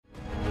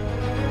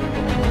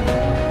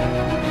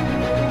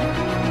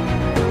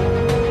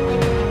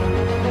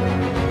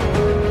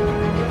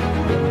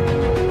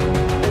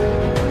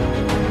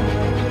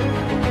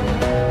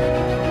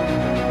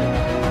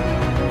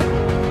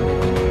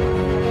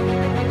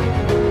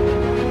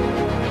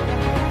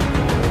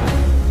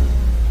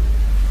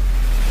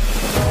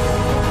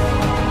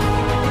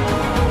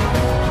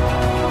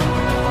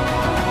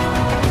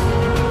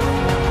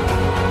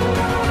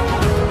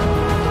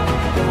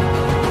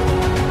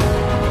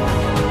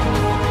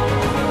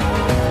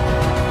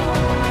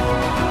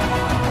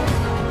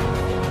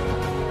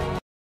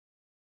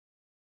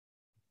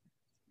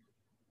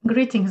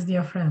Greetings,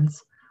 dear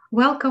friends.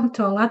 Welcome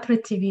to ALLATRA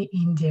TV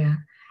India.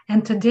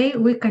 And today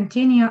we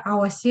continue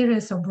our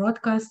series of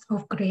broadcasts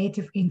of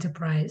creative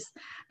enterprise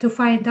to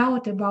find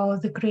out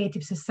about the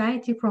creative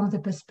society from the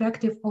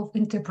perspective of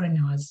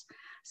entrepreneurs.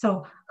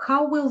 So,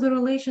 how will the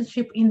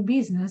relationship in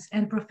business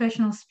and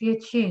professional sphere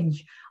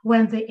change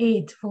when the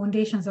 8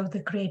 foundations of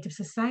the creative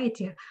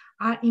society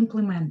are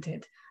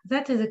implemented?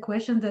 That is a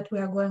question that we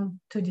are going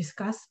to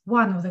discuss,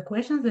 one of the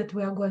questions that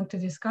we are going to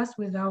discuss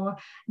with our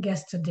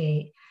guest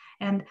today.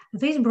 And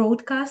this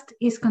broadcast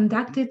is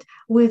conducted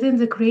within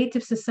the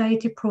Creative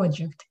Society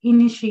project,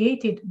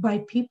 initiated by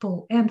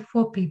people and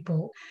for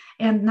people.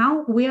 And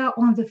now we are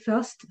on the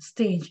first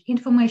stage,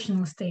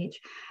 informational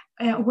stage,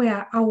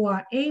 where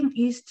our aim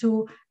is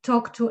to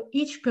talk to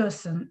each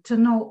person to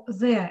know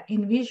their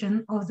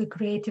envision of the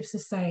creative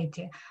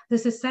society, the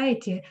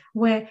society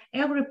where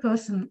every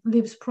person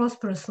lives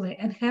prosperously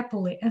and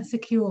happily and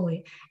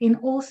securely in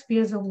all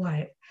spheres of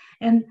life.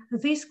 And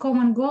this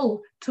common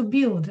goal to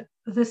build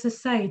the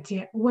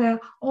society where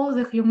all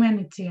the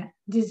humanity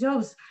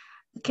deserves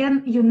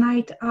can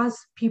unite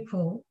us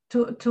people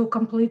to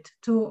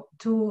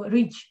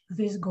reach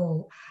this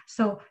goal.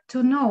 So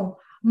to know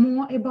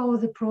more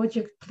about the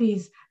project,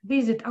 please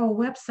visit our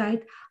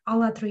website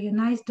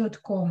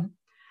allatraunites.com.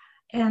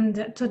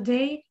 And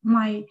today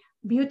my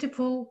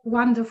beautiful,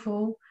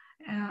 wonderful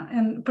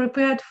and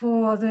prepared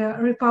for the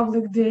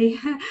Republic Day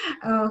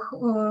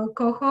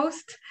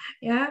co-host,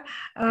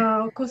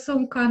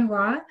 Kusum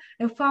Kanwar,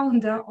 a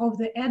founder of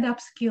the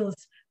EdUp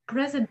Skills,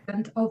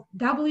 president of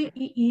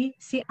WEE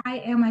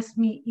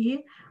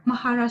CIMSME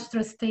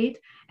Maharashtra State,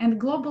 and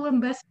global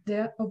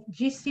ambassador of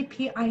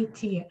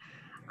GCPIT.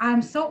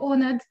 I'm so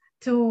honored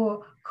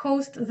to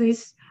host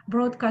this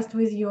broadcast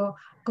with you,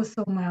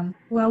 Kusum ma'am.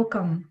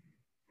 Welcome.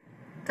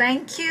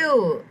 Thank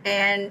you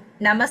and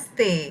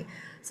namaste.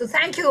 So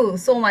thank you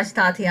so much,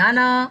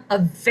 Tatiana. A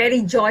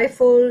very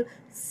joyful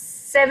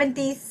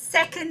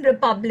 72nd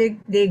Republic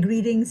Day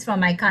greetings from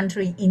my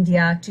country,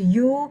 India, to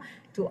you,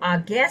 to our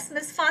guest,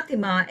 Ms.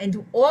 Fatima, and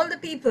to all the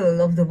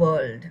people of the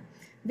world.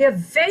 We are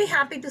very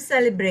happy to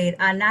celebrate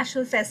our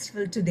national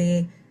festival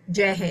today,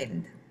 Jai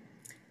Hind.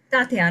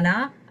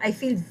 Tatiana, I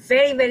feel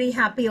very, very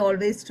happy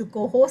always to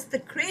co-host the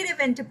Creative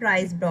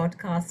Enterprise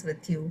broadcast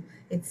with you.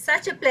 It's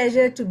such a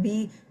pleasure to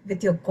be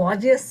with your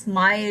gorgeous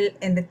smile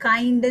and the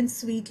kind and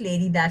sweet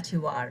lady that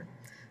you are.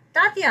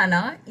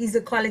 Tatiana is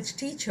a college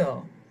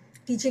teacher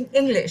teaching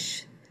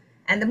English.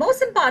 And the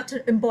most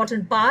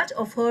important part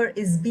of her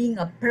is being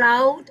a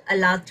proud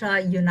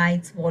ALLATRA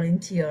Unites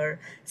volunteer,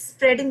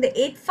 spreading the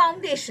 8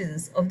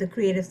 foundations of the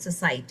Creative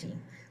Society.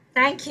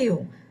 Thank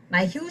you.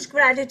 My huge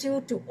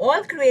gratitude to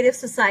all Creative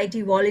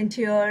Society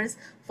volunteers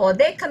for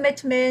their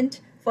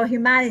commitment for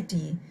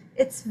humanity.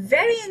 It's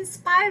very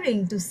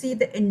inspiring to see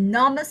the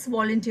enormous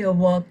volunteer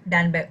work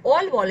done by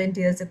all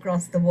volunteers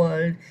across the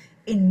world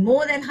in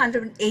more than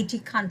 180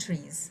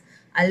 countries.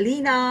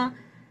 Alina,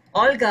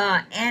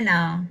 Olga,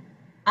 Anna,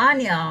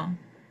 Anya,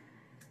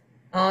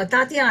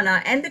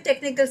 Tatiana, and the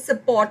technical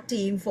support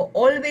team for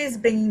always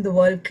bringing the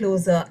world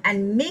closer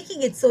and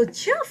making it so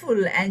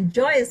cheerful and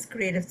joyous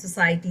creative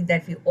society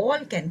that we all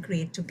can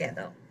create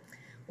together.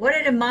 What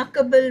a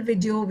remarkable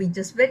video we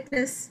just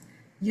witnessed,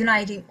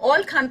 uniting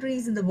all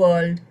countries in the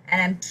world,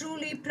 and I'm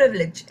truly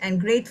privileged and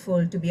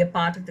grateful to be a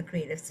part of the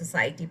Creative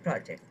Society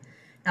project.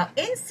 Now,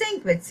 in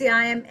sync with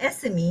CIM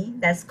SME,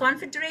 that's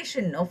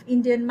Confederation of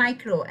Indian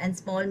Micro and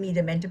Small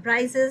Medium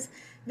Enterprises,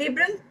 we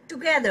bring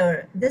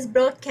together this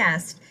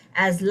broadcast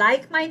as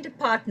like-minded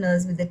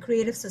partners with the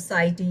Creative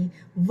Society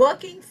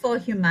working for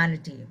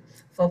humanity,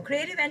 for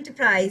creative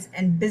enterprise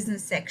and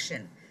business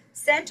section,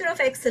 Center of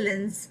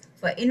Excellence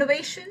for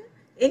Innovation,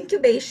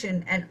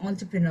 Incubation and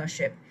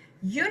Entrepreneurship,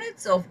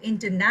 units of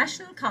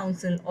International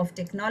Council of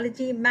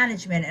Technology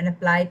Management and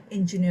Applied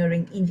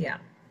Engineering India,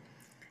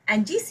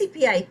 and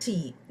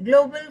GCPIT,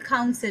 Global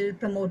Council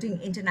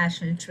Promoting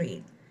International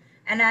Trade.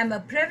 And I'm a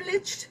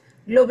privileged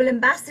Global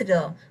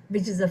Ambassador,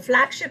 which is a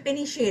flagship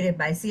initiative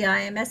by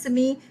CIM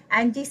SME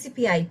and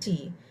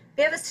GCPIT.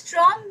 We have a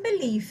strong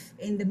belief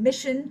in the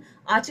mission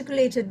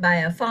articulated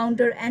by our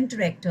founder and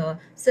director,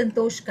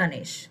 Santosh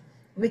Ganesh,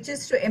 which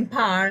is to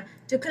empower,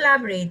 to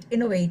collaborate,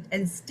 innovate,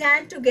 and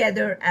stand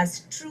together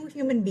as true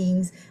human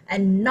beings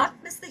and not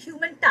miss the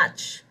human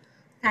touch.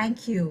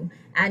 Thank you.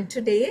 And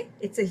today,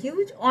 it's a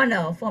huge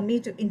honor for me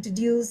to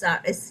introduce our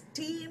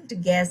esteemed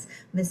guest,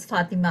 Ms.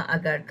 Fatima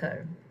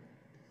Agarkar.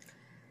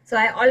 So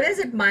I always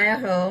admire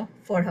her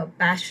for her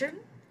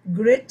passion,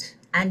 grit,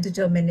 and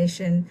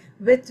determination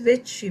with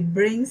which she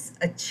brings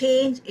a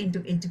change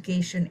into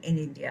education in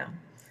India.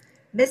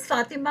 Ms.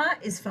 Fatima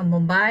is from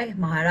Mumbai,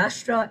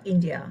 Maharashtra,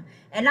 India,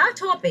 and our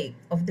topic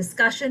of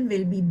discussion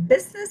will be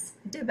business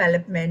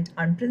development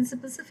on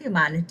principles of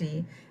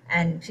humanity,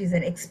 and she's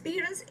an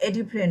experienced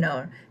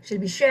edupreneur. She'll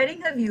be sharing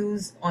her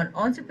views on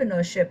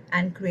entrepreneurship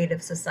and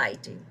creative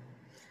society.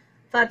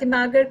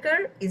 Fatima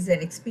Agarkar is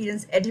an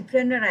experienced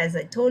edupreneur, as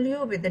I told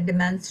you, with a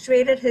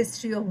demonstrated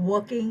history of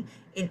working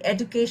in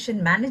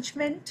education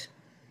management,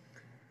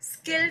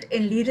 skilled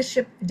in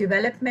leadership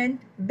development,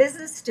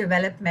 business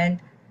development,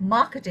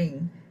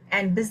 marketing,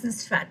 and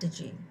business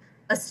strategy.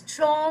 A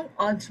strong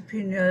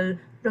entrepreneurial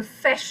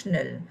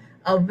professional,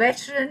 a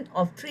veteran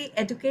of three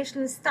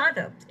educational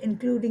startups,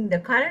 including the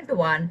current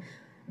one,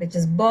 which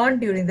is born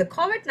during the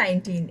COVID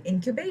 19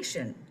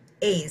 incubation,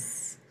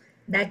 ACE,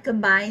 that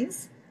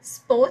combines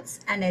sports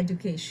and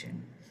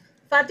education.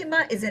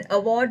 Fatima is an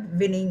award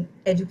winning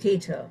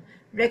educator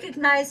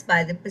recognized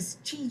by the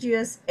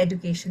prestigious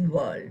education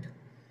world.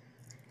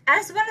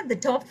 As one of the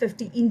top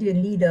 50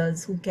 Indian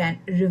leaders who can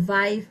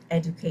revive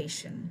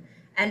education,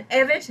 an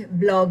avid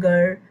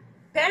blogger,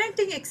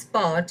 parenting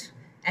expert,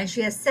 and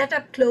she has set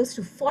up close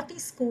to 40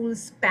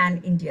 schools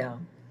pan India.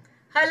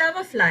 Her love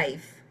of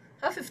life,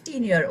 her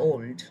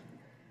 15-year-old,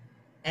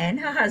 and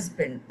her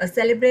husband, a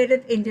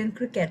celebrated Indian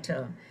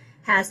cricketer,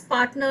 has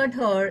partnered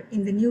her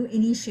in the new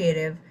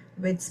initiative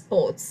with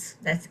sports.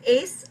 That's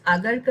ACE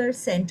Agarkar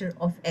Center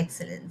of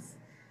Excellence.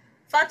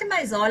 Fatima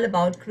is all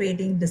about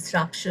creating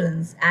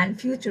disruptions and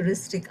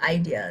futuristic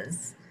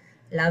ideas.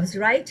 Loves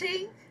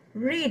writing,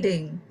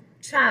 reading,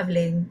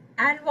 traveling,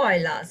 and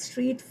voila,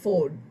 street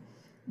food.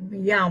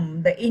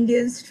 Yum, the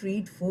Indian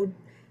street food.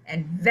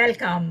 And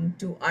welcome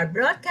to our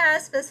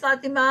broadcast, Ms.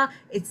 Fatima.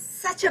 It's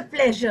such a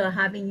pleasure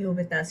having you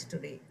with us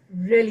today.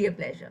 Really a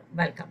pleasure.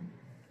 Welcome.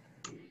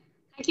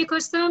 Thank you,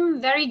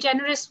 Kusum. Very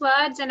generous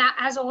words. And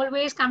as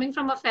always, coming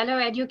from a fellow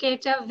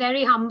educator,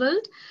 very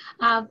humbled.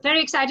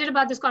 Very excited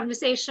about this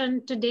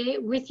conversation today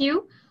with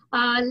you.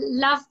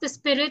 Love the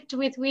spirit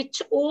with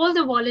which all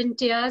the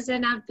volunteers,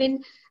 and I've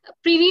been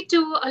privy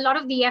to a lot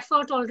of the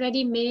effort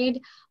already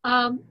made,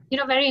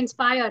 very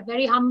inspired,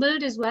 very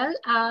humbled as well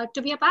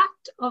to be a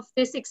part of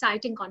this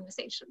exciting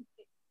conversation.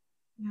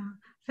 Yeah.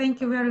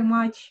 Thank you very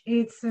much.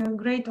 It's a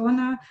great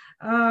honor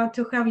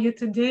to have you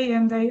today,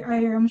 and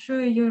I am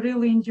sure you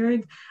really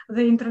enjoyed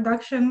the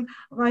introduction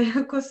by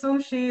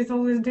Kusum. She is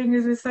always doing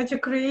it with such a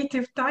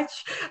creative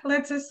touch,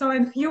 let's say so,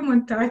 and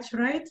human touch,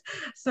 right?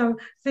 So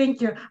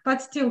thank you.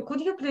 But still,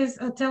 could you please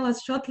tell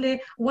us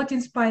shortly what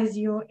inspires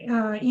you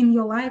in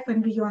your life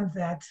and beyond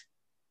that?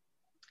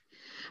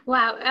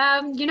 Wow,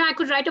 I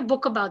could write a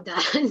book about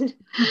that.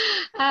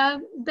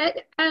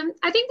 But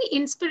I think the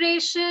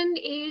inspiration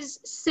is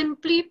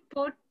simply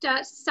put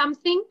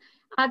something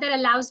that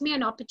allows me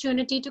an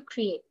opportunity to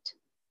create.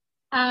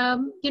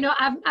 I'm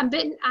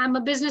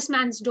a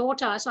businessman's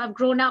daughter, so I've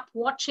grown up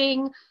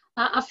watching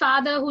a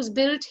father who's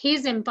built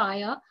his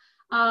empire.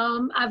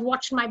 I've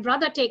watched my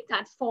brother take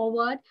that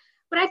forward.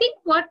 But I think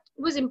what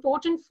was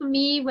important for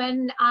me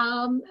when,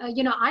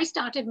 I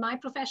started my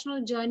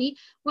professional journey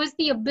was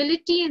the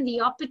ability and the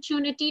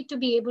opportunity to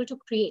be able to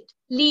create,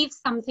 leave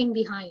something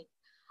behind.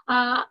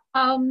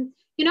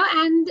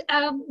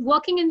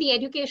 Working in the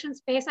education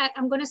space,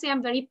 I'm going to say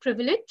I'm very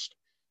privileged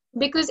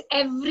because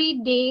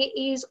every day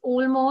is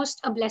almost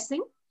a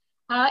blessing.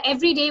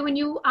 Every day when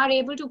you are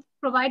able to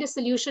provide a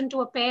solution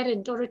to a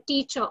parent or a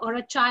teacher or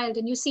a child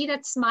and you see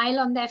that smile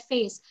on their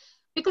face,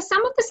 because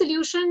some of the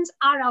solutions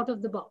are out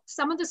of the box.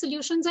 Some of the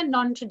solutions are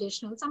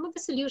non-traditional. Some of the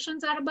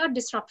solutions are about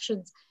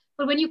disruptions.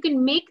 But when you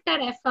can make that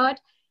effort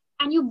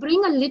and you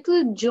bring a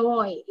little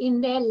joy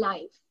in their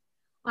life,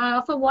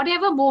 for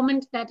whatever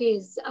moment that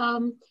is,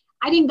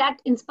 I think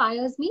that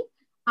inspires me.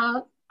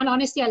 And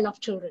honestly, I love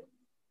children.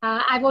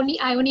 I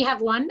only have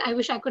one. I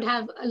wish I could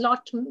have a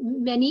lot,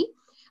 many.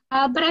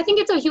 But I think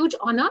it's a huge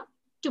honor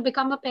to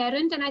become a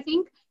parent. And I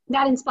think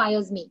that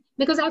inspires me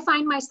because I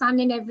find my son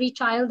in every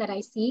child that I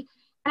see.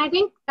 And I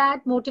think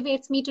that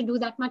motivates me to do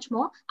that much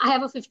more. I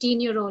have a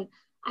 15-year-old.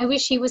 I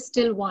wish he was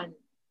still one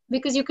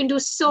because you can do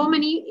so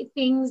many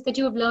things that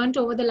you have learned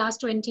over the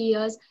last 20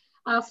 years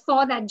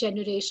for that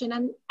generation.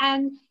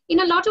 And in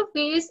a lot of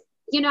ways,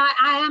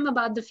 I am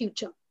about the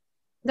future.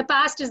 The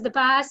past is the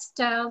past.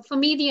 For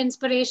me, the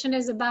inspiration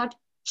is about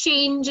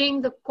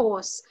changing the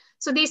course.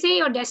 So they say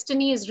your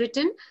destiny is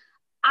written.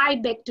 I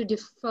beg to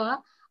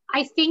differ.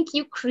 I think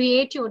you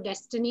create your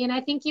destiny and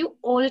I think you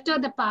alter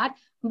the path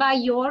by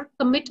your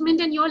commitment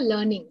and your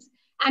learnings.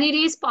 And it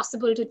is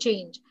possible to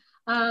change.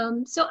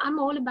 So I'm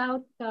all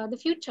about the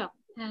future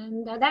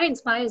and that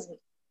inspires me.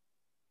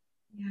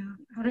 Yeah,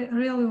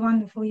 really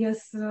wonderful.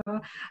 Yes,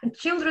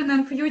 children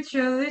and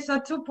future, these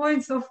are 2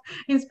 points of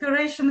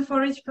inspiration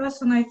for each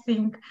person, I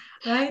think,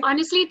 right?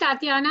 Honestly,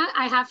 Tatiana,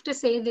 I have to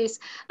say this.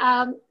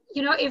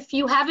 If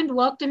you haven't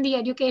worked in the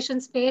education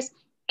space,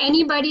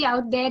 anybody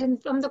out there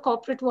from the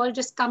corporate world,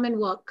 just come and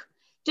work.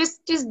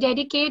 Just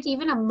dedicate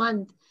even a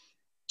month.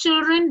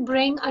 Children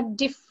bring a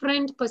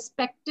different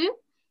perspective.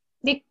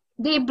 They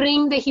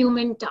bring the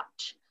human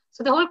touch.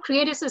 So the whole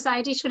creative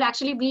society should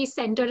actually be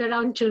centered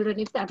around children,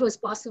 if that was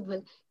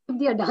possible, keep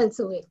the adults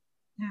away.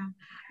 Yeah.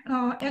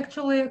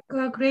 Actually,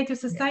 creative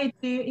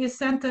society is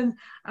centered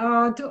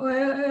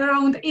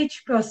around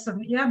each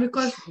person, yeah,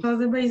 because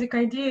the basic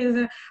idea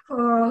is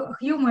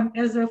human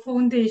as a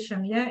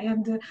foundation, yeah,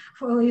 and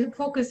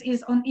focus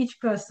is on each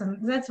person.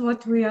 That's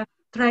what we are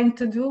trying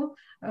to do.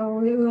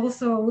 We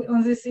also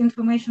on this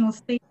informational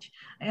stage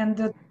and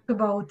talk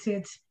about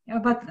it.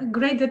 But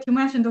great that you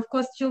mentioned, of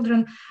course,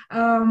 children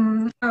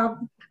like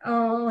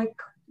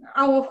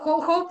our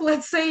hope,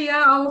 let's say,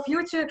 yeah, our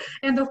future,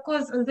 and of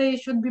course they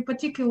should be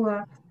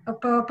particularly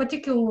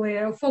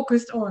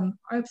focused on.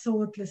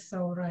 Absolutely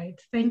so, right.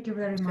 Thank you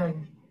very much.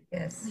 True.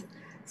 Yes.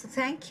 So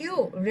thank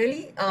you.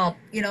 Really,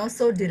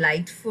 so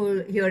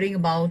delightful hearing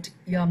about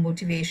your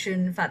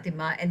motivation,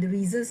 Fatima, and the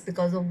reasons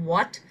because of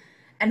what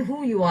and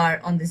who you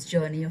are on this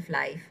journey of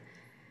life.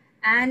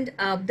 And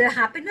the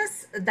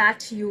happiness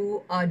that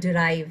you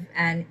derive.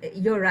 And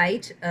you're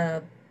right,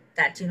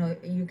 that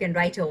you can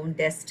write your own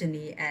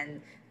destiny,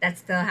 and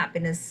that's the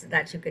happiness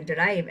that you can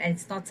derive, and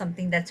it's not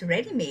something that's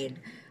ready made.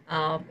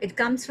 It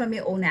comes from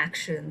your own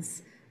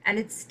actions, and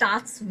it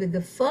starts with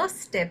the first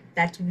step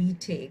that we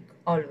take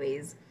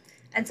always.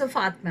 And so,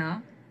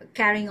 Fatma,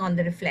 carrying on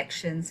the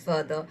reflections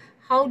further,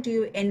 how do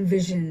you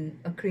envision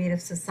a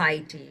creative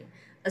society?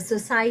 A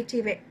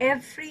society where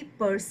every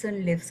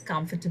person lives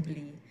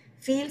comfortably,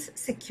 feels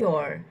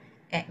secure,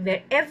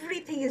 where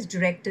everything is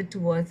directed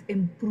towards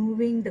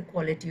improving the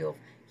quality of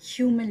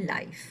human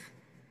life.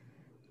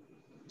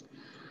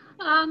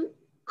 Um,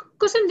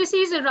 Kusum, this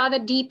is a rather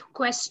deep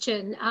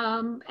question,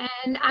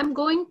 and I'm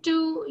going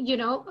to,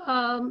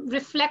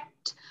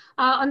 reflect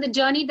on the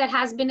journey that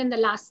has been in the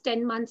last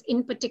 10 months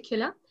in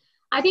particular.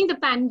 I think the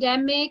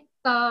pandemic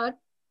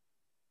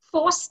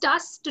forced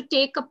us to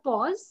take a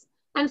pause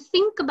and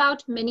think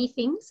about many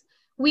things.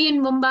 We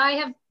in Mumbai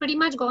have pretty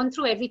much gone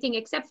through everything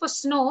except for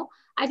snow.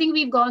 I think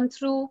we've gone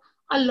through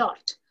a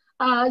lot.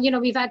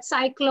 We've had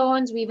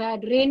cyclones, we've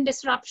had rain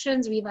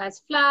disruptions, we've had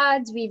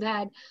floods, we've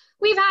had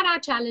our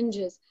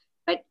challenges.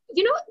 But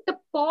the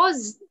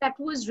pause that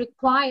was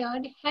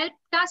required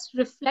helped us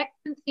reflect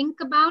and think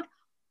about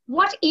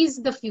what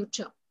is the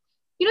future.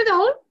 The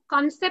whole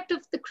concept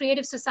of the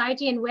creative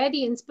society and where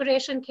the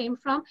inspiration came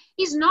from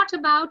is not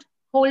about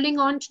holding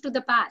on to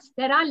the past.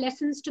 There are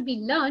lessons to be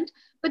learned,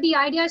 but the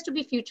idea is to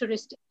be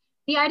futuristic.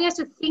 The idea is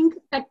to think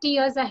 30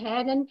 years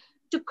ahead and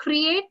to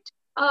create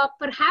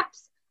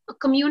perhaps a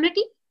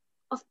community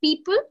of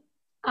people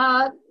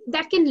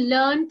that can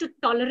learn to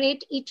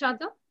tolerate each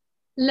other,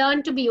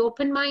 learn to be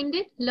open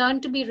minded,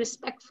 learn to be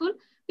respectful.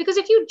 Because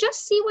if you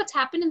just see what's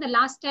happened in the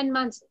last 10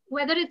 months,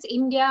 whether it's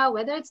India,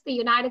 whether it's the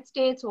United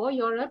States or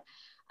Europe,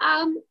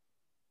 um,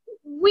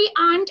 we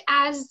aren't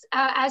as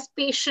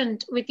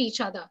patient with each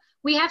other.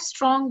 We have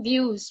strong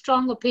views,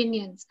 strong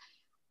opinions.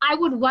 I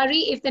would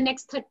worry if the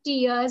next 30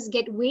 years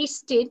get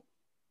wasted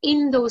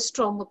in those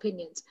strong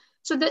opinions.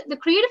 So the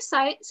creative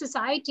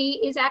society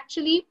is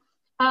actually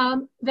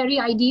very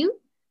ideal.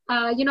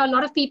 A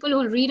lot of people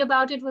who read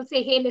about it will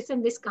say, hey,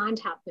 listen, this can't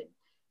happen.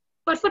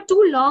 But for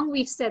too long,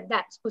 we've said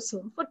that,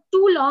 Kusum. For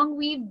too long,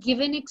 we've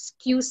given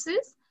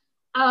excuses.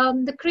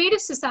 The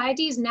creative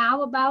society is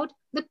now about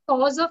the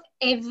cause of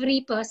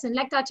every person.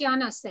 Like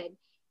Tatiana said,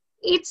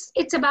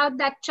 it's about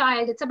that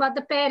child, it's about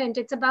the parent,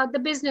 it's about the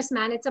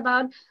businessman, it's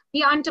about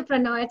the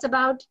entrepreneur, it's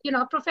about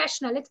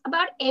professional, it's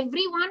about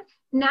everyone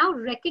now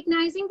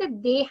recognizing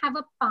that they have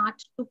a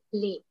part to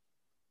play.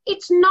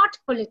 It's not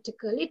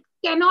political, it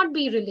cannot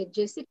be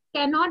religious, it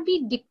cannot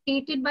be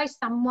dictated by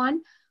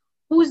someone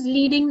who's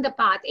leading the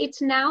path.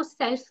 It's now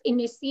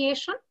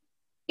self-initiation.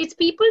 It's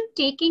people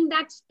taking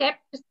that step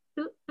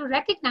to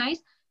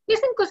recognize,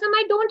 listen, Kusum,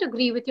 I don't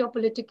agree with your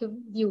political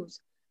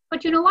views,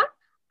 but you know what?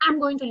 I'm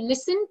going to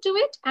listen to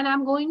it and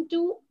I'm going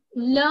to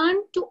learn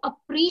to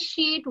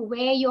appreciate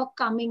where you're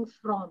coming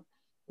from.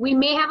 We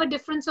may have a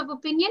difference of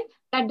opinion.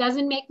 That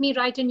doesn't make me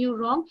right and you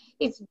wrong.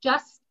 It's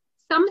just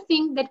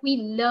something that we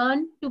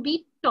learn to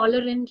be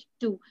tolerant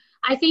to.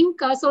 I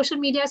think social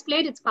media has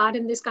played its part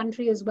in this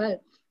country as well.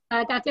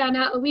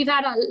 Tatiana, we've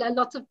had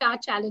lots of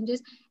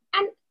challenges.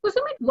 And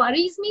Kusum, it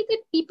worries me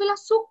that people are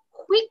so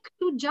quick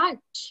to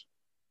judge.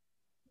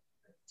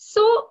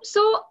 So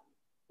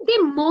they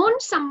mourn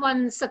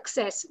someone's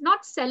success,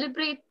 not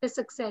celebrate the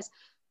success.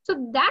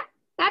 So that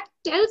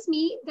tells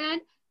me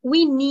that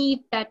we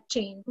need that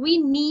change. We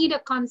need a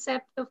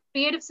concept of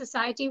creative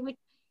society which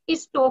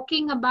is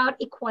talking about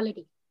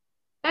equality.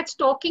 That's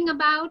talking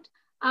about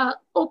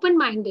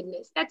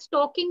open-mindedness. That's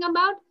talking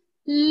about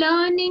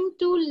learning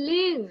to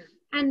live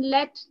and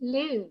let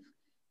live.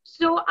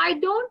 So I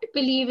don't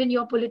believe in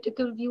your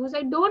political views.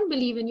 I don't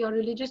believe in your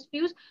religious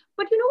views.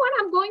 But you know what?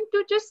 I'm going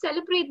to just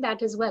celebrate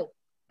that as well,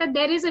 that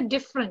there is a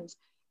difference.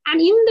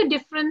 And in the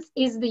difference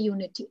is the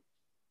unity.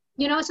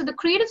 So the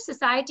creative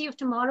society of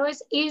tomorrow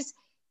is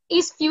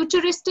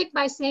futuristic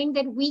by saying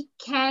that we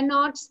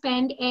cannot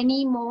spend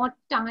any more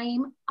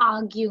time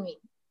arguing.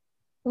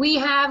 We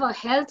have a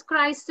health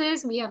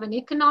crisis. We have an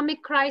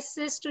economic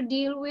crisis to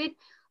deal with.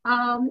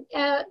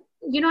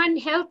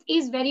 And health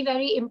is very,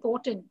 very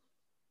important.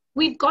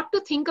 We've got to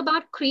think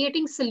about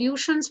creating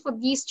solutions for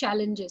these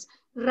challenges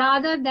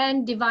rather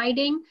than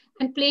dividing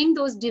and playing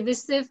those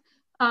divisive,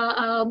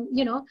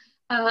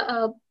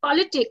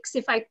 politics,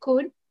 if I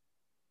could,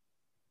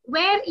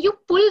 where you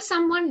pull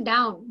someone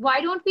down. Why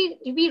don't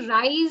we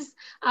rise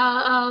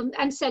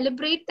and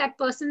celebrate that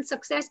person's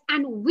success,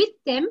 and with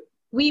them,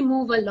 we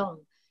move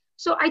along.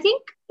 So I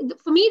think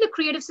for me, the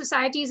creative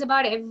society is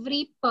about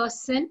every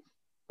person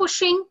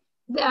pushing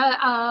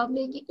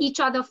each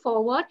other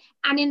forward,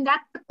 and in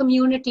that the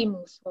community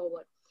moves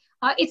forward.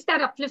 It's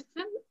that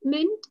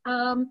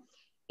upliftment.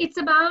 It's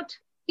about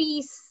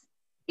peace.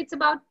 It's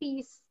about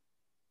peace.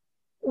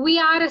 We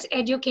are an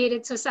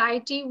educated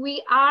society.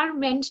 We are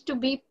meant to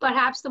be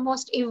perhaps the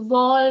most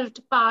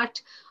evolved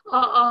part,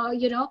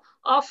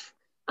 of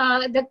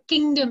the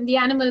kingdom, the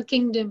animal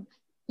kingdom.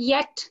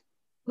 Yet,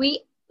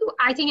 we,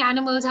 I think,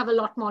 animals have a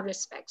lot more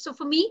respect. So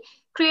for me,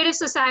 creative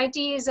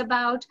society is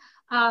about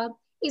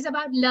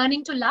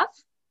learning to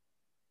love,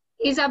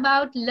 is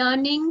about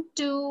learning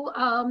to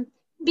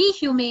be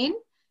humane,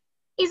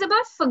 is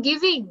about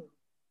forgiving.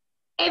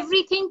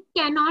 Everything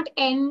cannot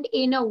end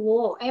in a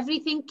war.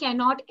 Everything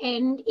cannot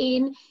end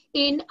in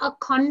a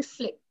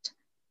conflict.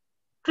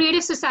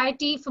 Creative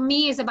society for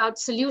me is about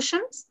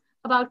solutions,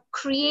 about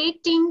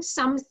creating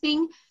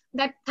something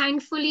that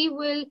thankfully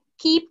will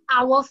keep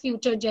our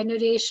future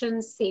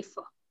generations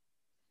safer.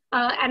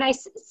 And I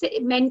say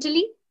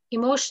mentally,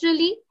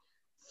 emotionally,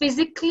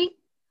 physically,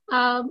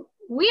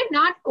 we're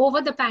not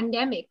over the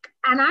pandemic.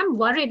 And I'm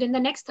worried in the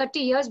next 30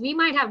 years, we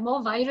might have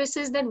more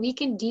viruses than we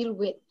can deal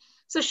with.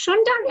 So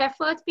shouldn't our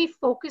efforts be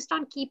focused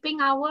on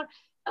keeping our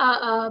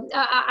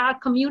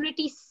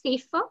community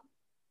safer?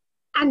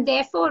 And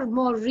therefore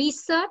more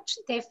research,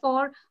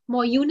 therefore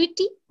more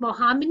unity, more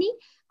harmony.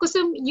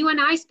 Kusum, you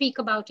and I speak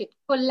about it,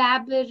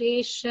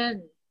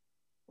 collaboration.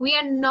 We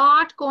are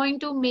not going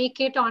to make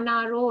it on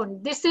our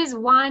own. This is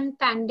one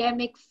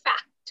pandemic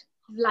fact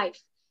of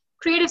life.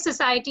 Creative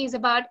society is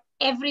about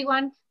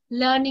everyone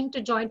learning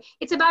to join.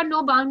 It's about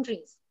no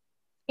boundaries.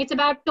 It's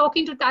about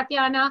talking to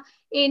Tatiana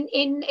in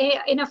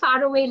a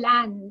faraway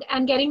land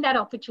and getting that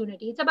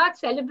opportunity. It's about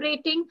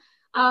celebrating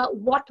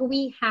what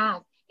we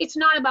have. It's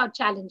not about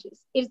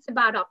challenges. It's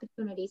about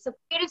opportunities. So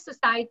creative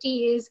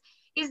society is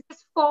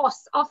this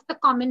force of the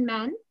common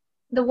man,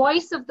 the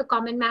voice of the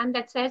common man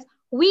that says,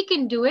 we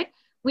can do it.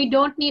 We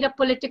don't need a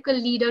political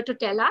leader to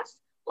tell us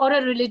or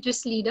a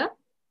religious leader.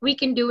 We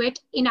can do it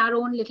in our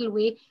own little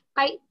way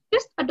by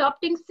just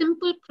adopting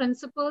simple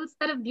principles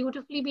that have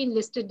beautifully been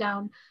listed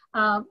down,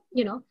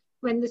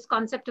 when this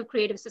concept of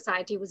creative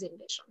society was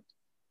envisioned.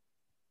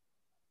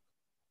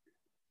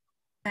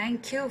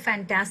 Thank you.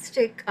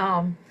 Fantastic.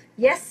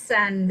 Yes,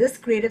 and this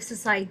creative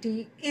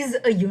society is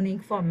a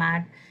unique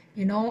format,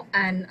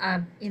 and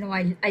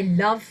I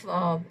love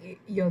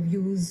your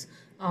views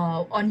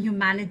on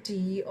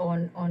humanity,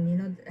 on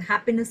the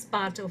happiness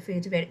part of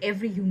it, where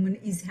every human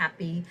is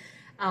happy,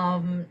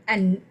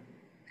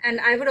 and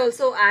I would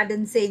also add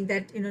in saying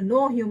that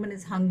no human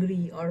is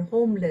hungry or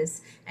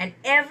homeless, and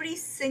every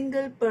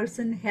single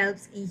person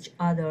helps each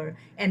other,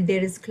 and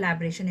there is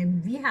collaboration,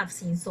 and we have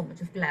seen so much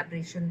of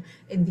collaboration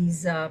in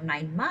these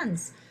 9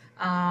 months.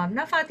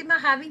 Now, Fatima,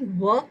 having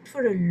worked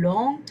for a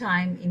long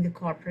time in the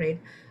corporate,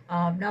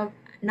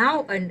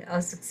 now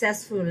a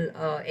successful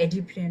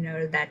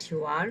edupreneur that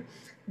you are,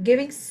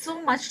 giving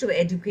so much to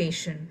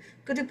education,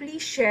 could you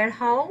please share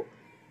how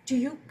do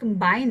you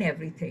combine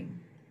everything,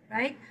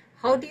 right?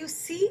 How do you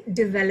see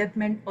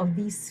development of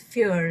these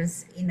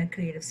spheres in a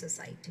creative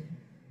society?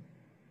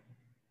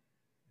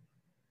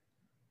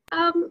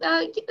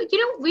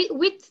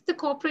 With the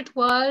corporate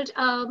world,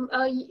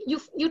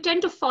 you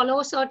tend to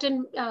follow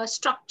certain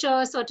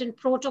structures, certain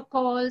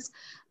protocols.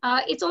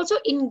 It's also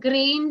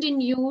ingrained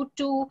in you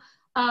to,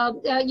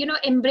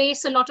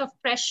 embrace a lot of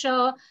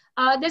pressure.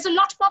 There's a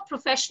lot more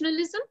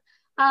professionalism.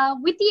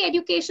 With the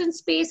education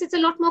space, it's a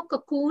lot more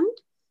cocooned.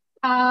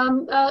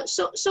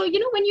 So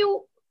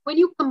when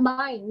you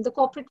combine the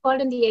corporate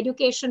world and the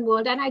education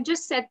world, and I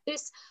just said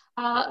this,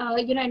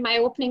 in my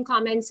opening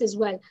comments as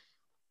well,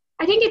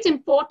 I think it's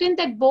important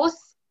that both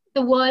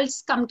the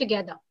worlds come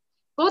together.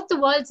 Both the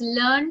worlds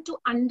learn to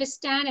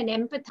understand and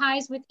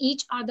empathize with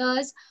each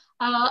other's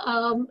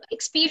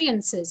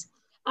experiences.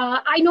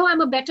 I know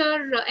I'm a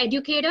better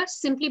educator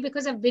simply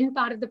because I've been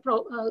part of the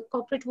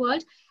corporate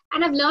world,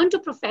 and I've learned to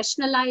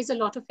professionalize a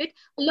lot of it,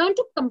 learned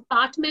to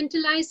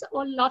compartmentalize a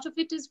lot of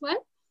it as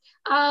well.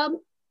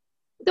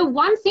 The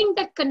one thing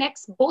that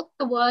connects both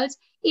the worlds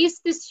is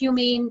this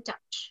humane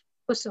touch,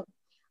 Kusum.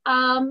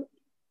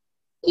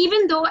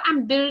 Even though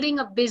I'm building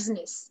a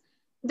business,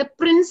 the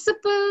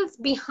principles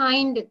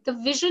behind it, the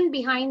vision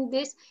behind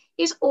this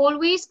is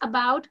always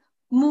about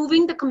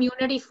moving the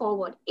community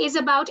forward, is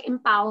about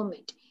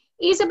empowerment,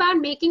 is about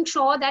making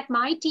sure that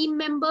my team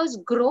members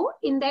grow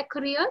in their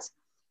careers,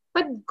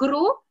 but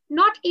grow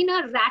not in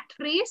a rat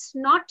race,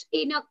 not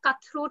in a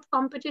cutthroat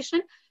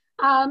competition,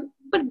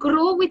 but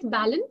grow with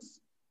balance,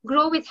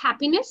 grow with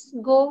happiness.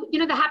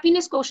 The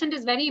happiness quotient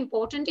is very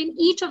important in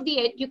each of the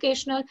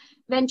educational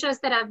ventures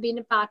that I've been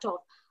a part of.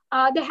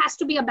 There has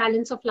to be a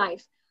balance of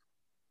life.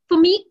 For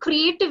me,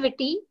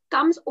 creativity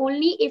comes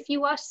only if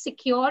you are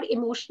secure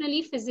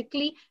emotionally,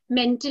 physically,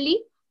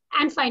 mentally,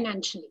 and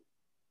financially.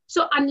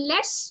 So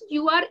unless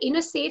you are in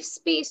a safe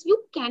space,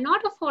 you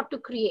cannot afford to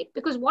create,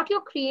 because what you're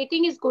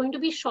creating is going to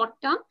be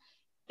short term.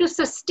 To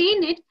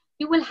sustain it,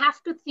 you will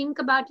have to think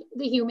about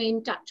the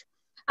humane touch.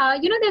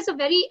 There's a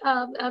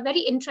very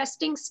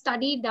interesting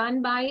study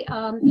done by,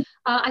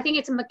 I think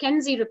it's a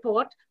McKinsey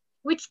report,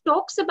 which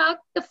talks about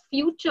the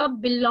future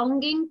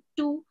belonging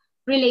to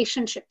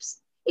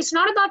relationships. It's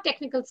not about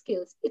technical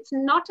skills. It's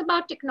not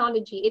about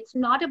technology. It's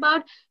not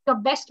about your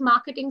best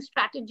marketing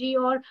strategy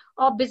or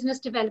business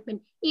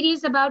development. It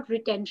is about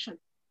retention.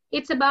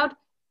 It's about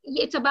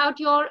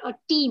your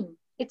team.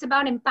 It's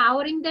about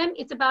empowering them.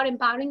 It's about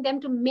empowering them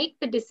to make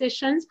the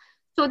decisions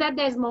so that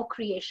there's more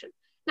creation.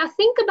 Now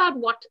think about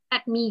what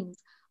that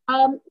means.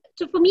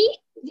 So for me,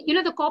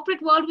 the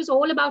corporate world was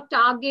all about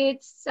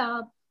targets,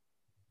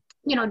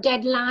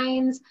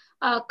 deadlines,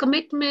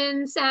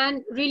 commitments,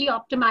 and really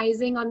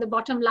optimizing on the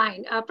bottom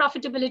line.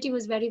 Profitability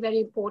was very, very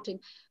important.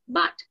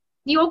 But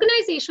the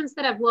organizations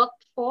that I've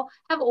worked for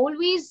have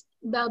always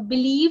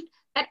believed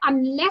that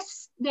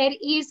unless there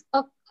is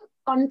a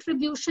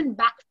contribution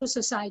back to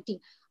society,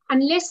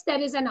 unless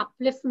there is an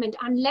upliftment,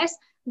 unless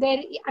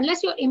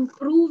you're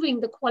improving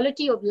the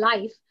quality of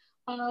life,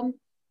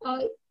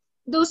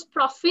 those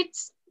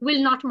profits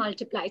will not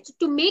multiply. So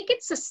to make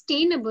it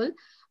sustainable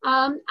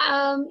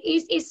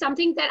is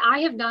something that I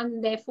have done,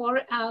 therefore,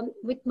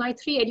 with my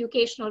 3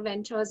 educational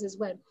ventures as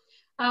well.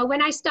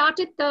 When I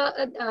started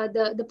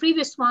the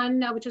previous one,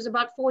 which was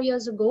about 4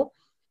 years ago,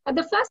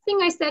 the first thing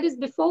I said is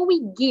before we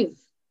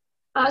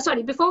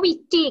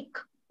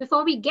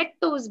get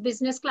those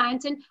business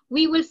clients in,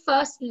 we will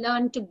first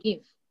learn to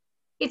give.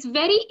 It's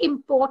very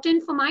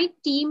important for my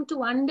team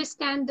to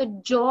understand the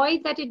joy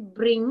that it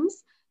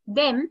brings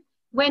them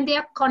when they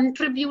are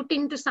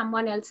contributing to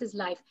someone else's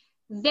life.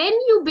 Then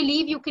you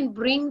believe you can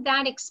bring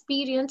that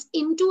experience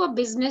into a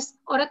business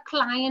or a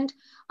client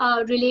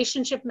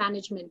relationship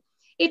management.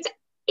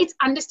 It's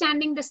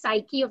understanding the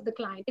psyche of the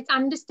client. It's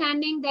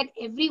understanding that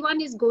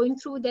everyone is going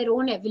through their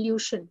own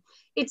evolution.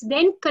 It's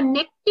then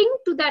connecting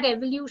to that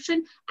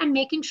evolution and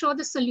making sure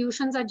the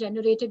solutions are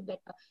generated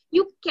better.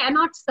 You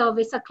cannot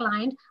service a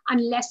client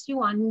unless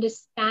you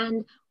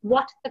understand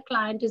what the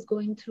client is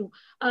going through.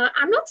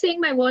 I'm not saying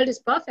my world is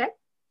perfect.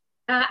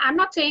 I'm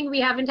not saying we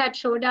haven't had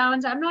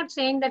showdowns. I'm not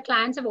saying that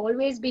clients have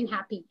always been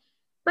happy.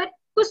 But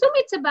Kusum,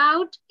 it's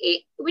about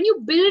when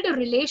you build a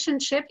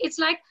relationship, it's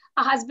like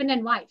a husband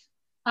and wife.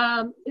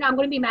 I'm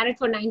going to be married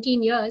for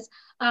 19 years.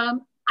 I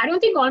don't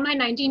think all my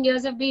 19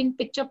 years have been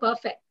picture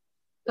perfect.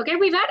 Okay,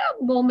 we've had our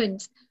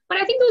moments, but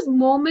I think those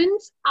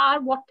moments are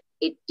what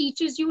it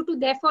teaches you to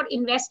therefore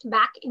invest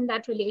back in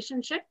that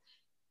relationship.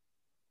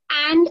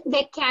 And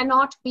there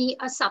cannot be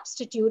a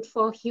substitute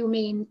for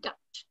humane touch.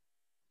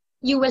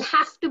 You will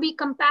have to be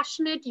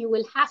compassionate. You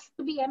will have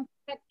to be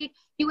empathetic.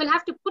 You will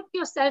have to put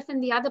yourself in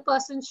the other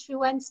person's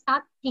shoe and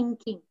start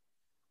thinking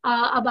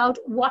about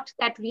what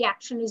that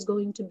reaction is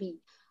going to be.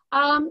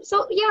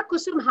 So yeah,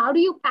 Kusum, how do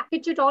you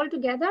package it all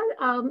together?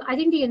 I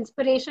think the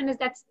inspiration is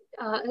that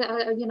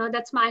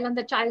smile on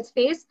the child's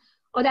face,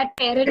 or that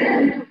parent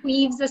who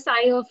heaves a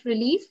sigh of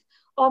relief,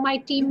 or my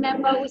team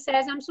member who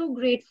says, I'm so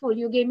grateful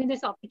you gave me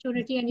this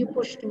opportunity and you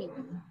pushed me.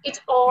 It's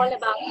all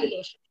about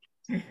relationship.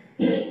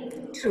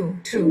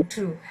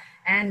 True.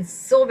 And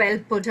so well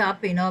put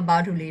up,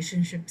 about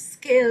relationship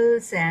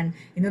skills and,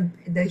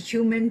 the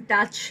human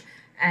touch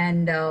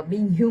and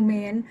being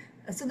humane.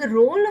 So the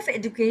role of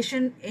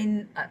education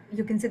in,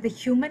 you can say, the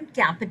human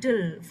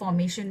capital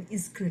formation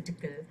is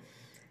critical.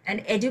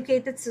 An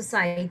educated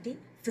society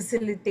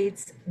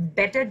facilitates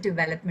better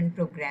development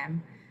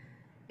program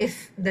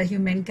if the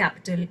human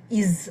capital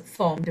is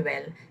formed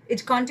well.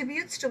 It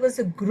contributes towards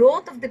the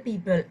growth of the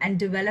people and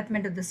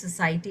development of the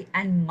society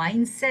and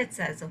mindsets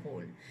as a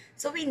whole.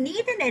 So we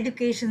need an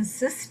education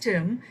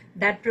system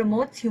that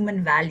promotes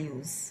human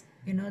values,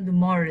 the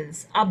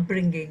morals,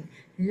 upbringing,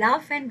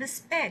 love and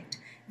respect.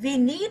 We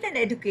need an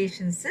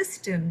education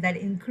system that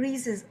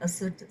increases a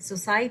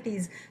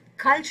society's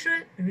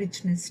cultural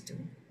richness too,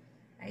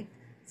 right?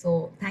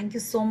 So thank you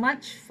so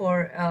much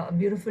for a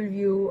beautiful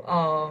view,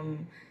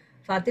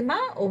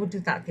 Fatima. Over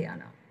to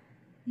Tatiana.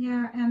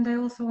 Yeah, and I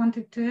also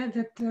wanted to add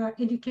that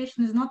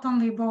education is not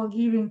only about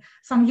giving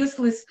some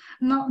useless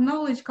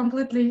knowledge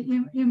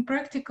completely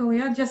impractical,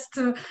 just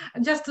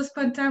to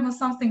spend time or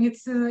something.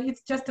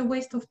 It's just a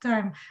waste of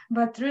time.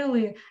 But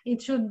really,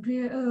 it should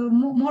be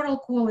moral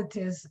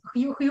qualities,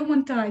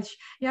 human touch,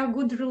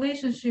 good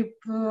relationship,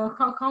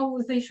 how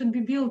they should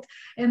be built,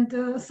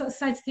 and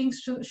such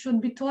things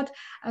should be taught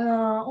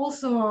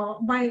also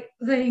by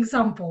the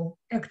example.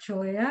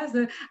 Actually,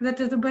 that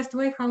is the best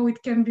way how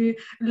it can be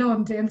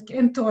learned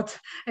and taught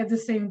at the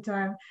same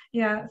time.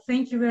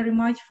 Thank you very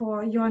much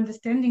for your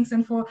understandings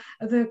and for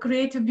the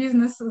creative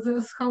business,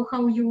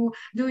 how you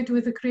do it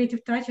with the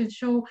creative touch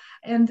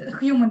and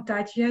human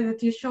touch.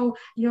 That you show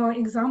your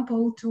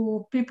example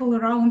to people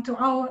around, to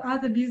our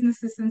other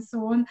businesses and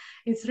so on.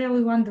 It's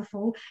really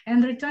wonderful.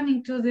 And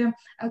returning to the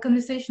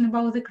conversation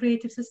about the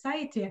creative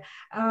society,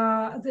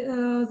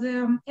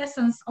 the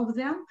essence of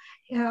them,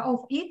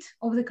 of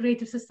the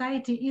creative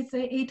society, is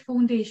the 8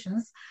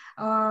 foundations,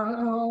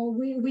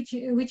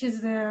 which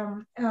is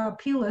the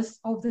pillars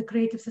of the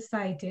creative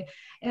society.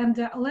 And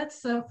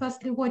let's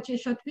firstly watch a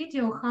short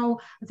video how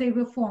they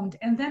were formed,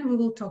 and then we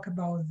will talk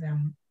about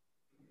them.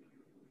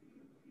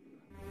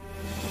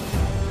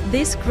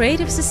 This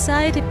Creative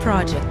Society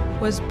project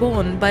was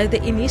born by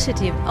the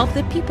initiative of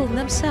the people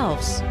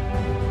themselves.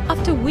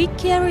 After we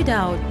carried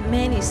out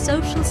many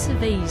social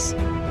surveys,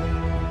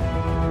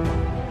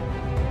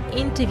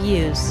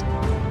 interviews,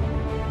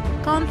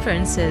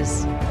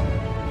 conferences,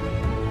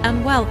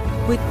 and well,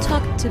 we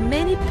talked to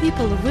many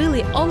people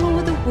really all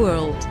over the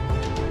world.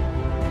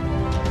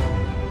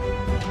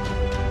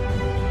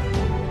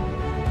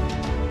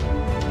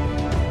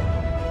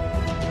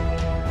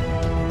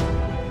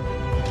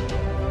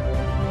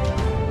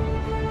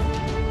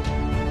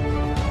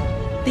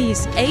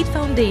 These 8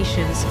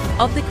 foundations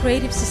of the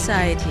Creative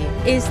Society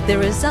is the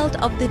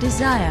result of the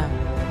desire,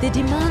 the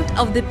demand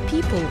of the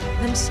people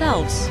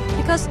themselves,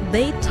 because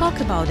they talk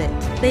about it.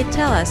 They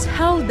tell us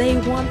how they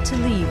want to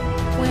live,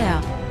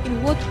 where,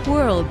 in what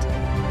world,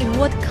 in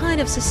what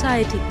kind of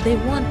society they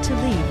want to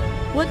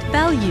live, what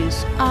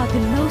values are the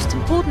most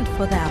important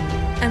for them.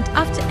 And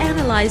after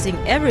analyzing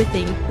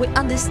everything, we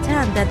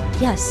understand that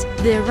yes,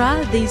 there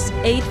are these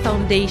 8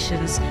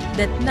 foundations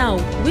that now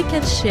we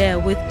can share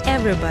with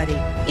everybody.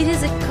 It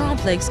is a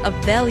complex of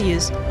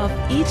values of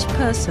each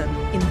person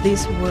in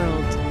this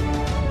world.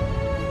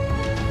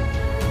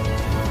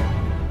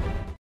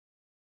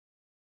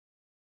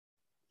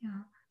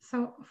 Yeah.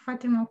 So,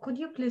 Fatima, could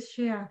you please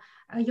share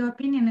your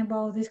opinion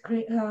about these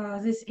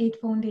 8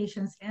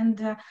 foundations,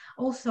 and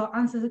also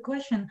answer the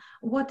question: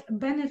 what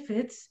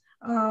benefits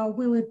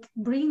will it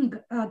bring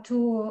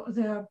to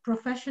the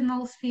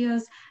professional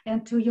spheres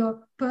and to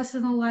your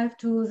personal life,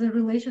 to the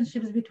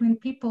relationships between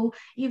people,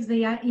 if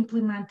they are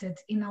implemented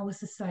in our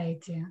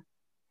society?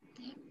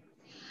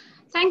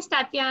 Thanks,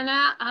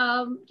 Tatiana.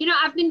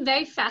 I've been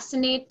very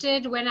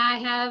fascinated when I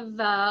have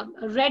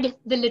read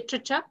the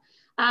literature.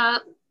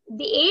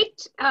 The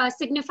 8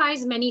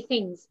 signifies many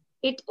things.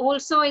 It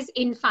also is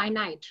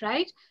infinite,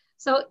 right?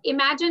 So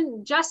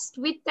imagine just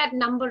with that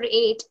number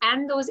 8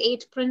 and those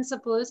 8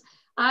 principles,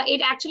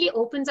 it actually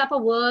opens up a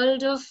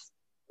world of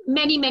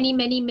many, many,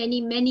 many,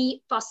 many,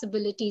 many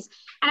possibilities.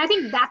 And I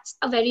think that's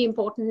a very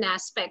important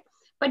aspect.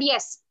 But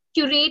yes,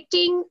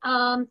 curating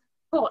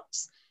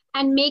thoughts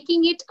and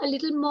making it a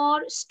little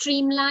more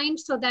streamlined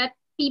so that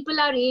people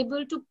are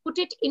able to put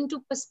it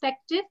into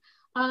perspective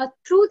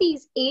through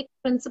these 8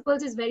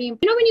 principles is very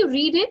important. When you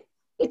read it,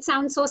 it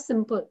sounds so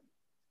simple.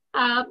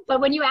 But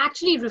when you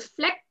actually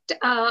reflect,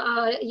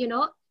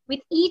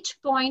 with each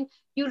point,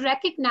 you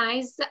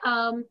recognize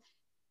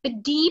the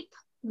deep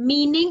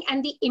meaning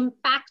and the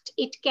impact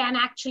it can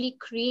actually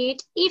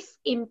create if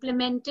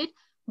implemented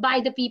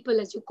by the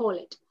people, as you call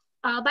it,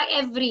 by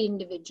every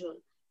individual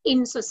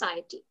in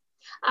society.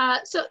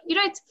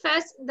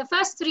 The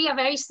first 3 are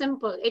very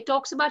simple. It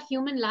talks about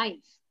human life.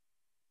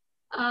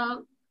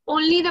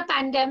 Only the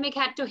pandemic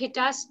had to hit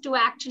us to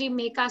actually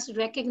make us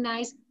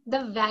recognize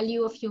the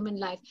value of human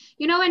life.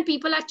 When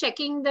people are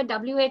checking the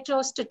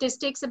WHO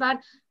statistics about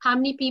how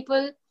many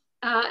people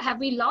have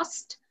we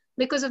lost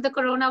because of the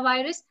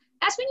coronavirus,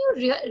 that's when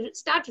you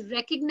start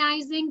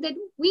recognizing that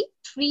we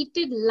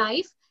treated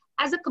life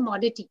as a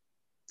commodity,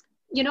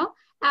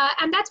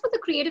 and that's what the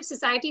Creative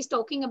Society is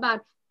talking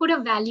about. Put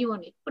a value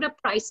on it, put a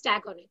price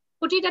tag on it,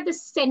 put it at the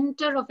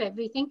center of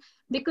everything,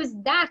 because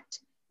that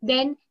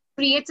then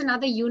creates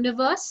another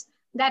universe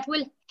that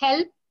will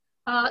help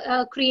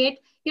create,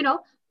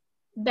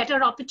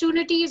 better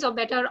opportunities or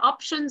better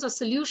options or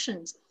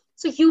solutions.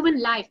 So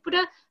human life, put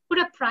a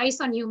price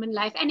on human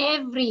life, and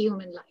every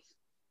human life,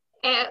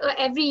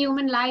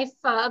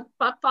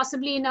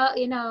 possibly in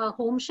a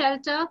home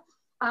shelter,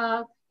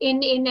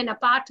 in an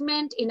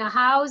apartment, in a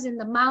house, in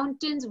the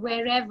mountains,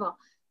 wherever.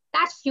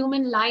 That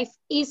human life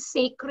is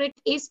sacred,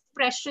 is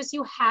precious.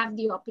 You have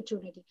the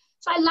opportunity.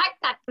 So I like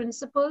that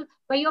principle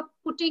where you're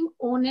putting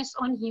onus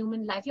on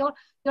human life. You're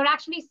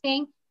actually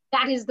saying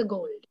that is the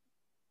gold.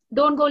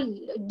 Don't go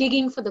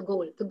digging for the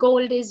gold. The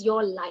gold is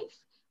your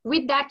life.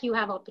 With that, you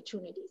have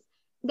opportunities.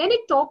 Then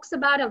it talks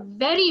about a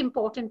very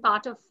important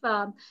part of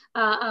the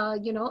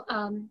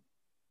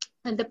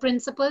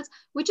principles,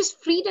 which is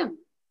freedom.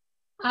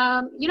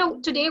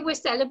 Today we're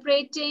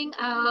celebrating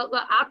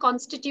our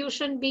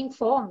constitution being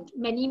formed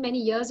many, many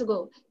years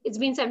ago. It's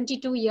been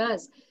 72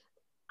 years.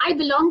 I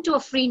belong to a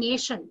free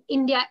nation.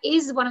 India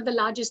is one of the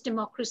largest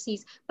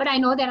democracies, but I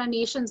know there are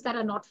nations that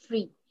are not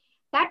free.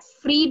 That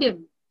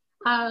freedom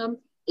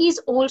is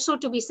also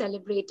to be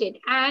celebrated,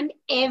 and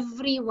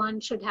everyone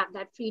should have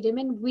that freedom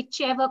in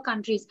whichever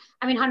countries.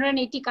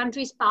 180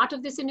 countries part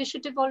of this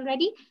initiative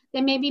already.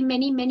 There may be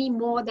many, many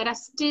more that are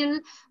still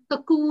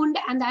cocooned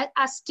and that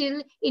are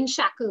still in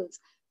shackles.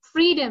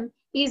 Freedom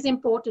is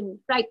important.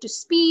 Right to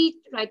speak,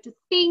 right to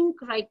think,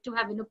 right to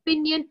have an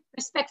opinion,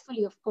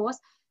 respectfully, of course.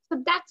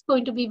 So that's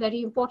going to be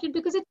very important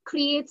because it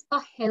creates a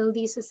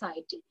healthy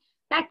society.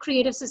 That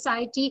Creative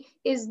Society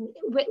is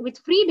with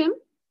freedom,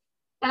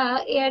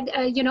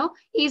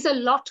 is a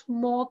lot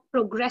more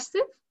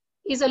progressive,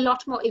 is a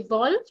lot more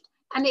evolved,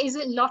 and is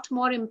a lot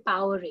more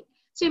empowering.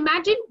 So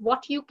imagine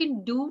what you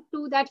can do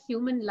to that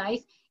human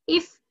life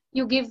if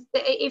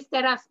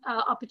there are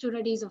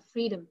opportunities of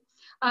freedom.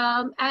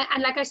 And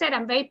like I said,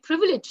 I'm very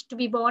privileged to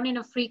be born in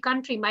a free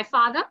country. My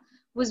father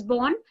was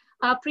born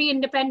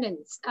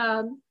pre-independence.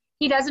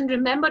 He doesn't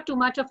remember too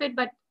much of it,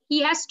 but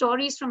he has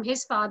stories from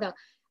his father.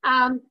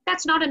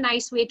 That's not a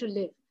nice way to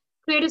live.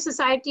 Creative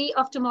society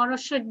of tomorrow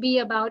should be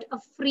about a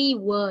free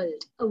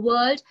world, a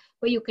world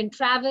where you can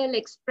travel,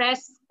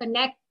 express,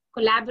 connect,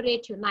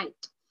 collaborate,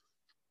 unite.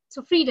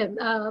 So freedom.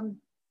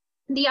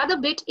 The other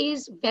bit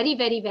is very,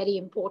 very, very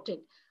important.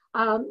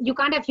 You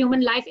can't have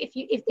human life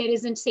if there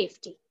isn't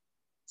safety.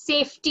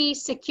 Safety,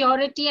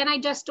 security, and I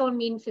just don't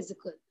mean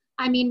physical.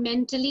 I mean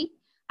mentally.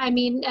 I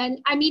mean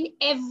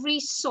every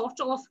sort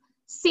of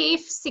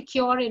safe,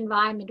 secure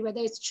environment,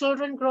 whether it's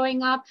children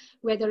growing up,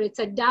 whether it's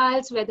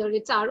adults, whether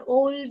it's our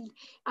old,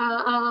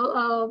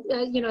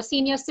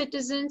 senior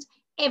citizens.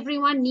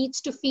 Everyone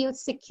needs to feel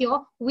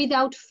secure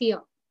without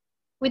fear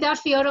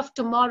of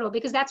tomorrow,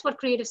 because that's what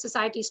creative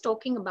society is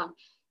talking about.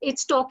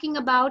 It's talking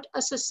about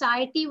a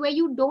society where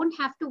you don't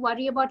have to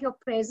worry about your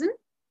present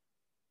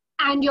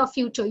and your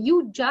future.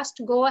 You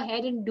just go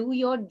ahead and do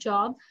your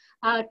job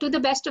to the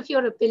best of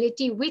your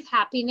ability with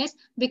happiness,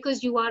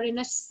 because you are in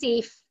a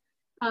safe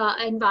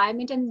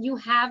environment and you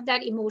have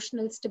that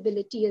emotional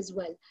stability as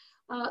well.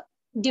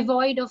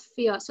 Devoid of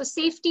fear. So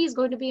safety is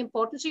going to be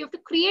important. So you have to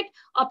create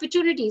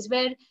opportunities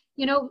where,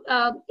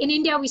 in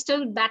India, we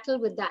still battle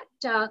with that.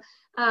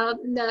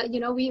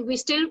 We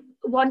still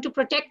want to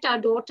protect our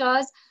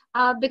daughters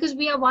because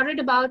we are worried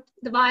about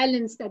the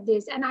violence that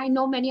there's, and I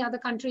know many other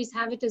countries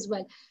have it as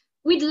well.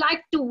 We'd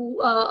like to,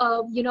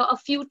 a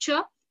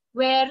future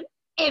where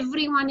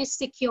everyone is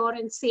secure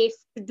and safe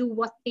to do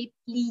what they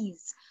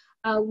please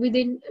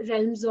within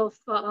realms of,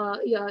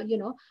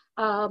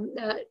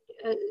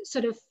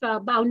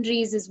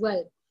 boundaries as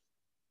well.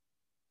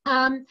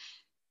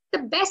 The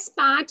best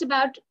part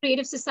about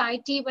creative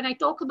society, when I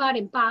talk about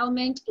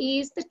empowerment,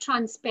 is the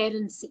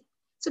transparency.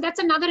 So that's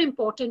another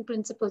important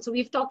principle. So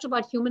we've talked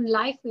about human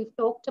life, we've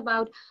talked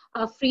about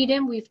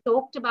freedom, we've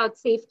talked about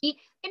safety,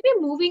 and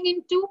we're moving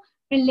into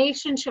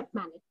relationship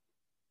management.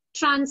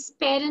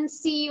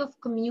 Transparency of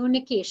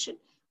communication,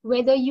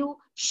 whether you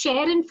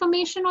share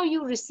information or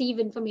you receive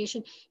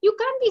information. You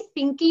can't be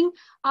thinking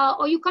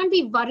or you can't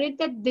be worried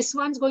that this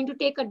one's going to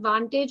take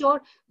advantage,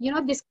 or,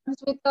 this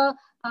comes with a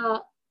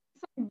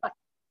but.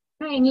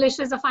 English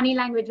is a funny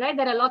language, right?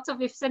 There are lots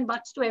of ifs and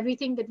buts to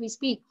everything that we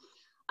speak.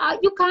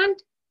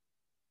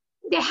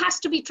 There has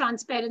to be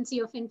transparency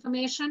of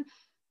information,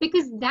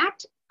 because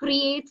that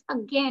creates,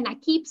 again, I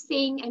keep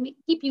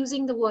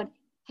using the word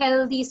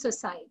healthy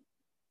society,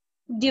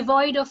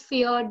 devoid of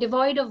fear,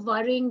 devoid of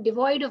worrying,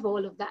 devoid of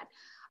all of that.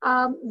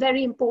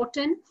 Very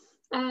important.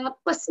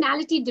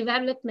 Personality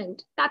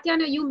development.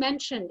 Tatiana, you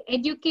mentioned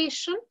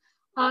education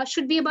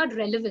should be about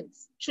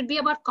relevance, should be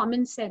about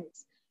common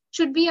sense,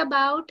 should be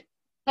about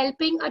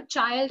helping a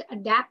child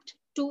adapt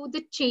to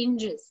the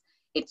changes.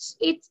 It's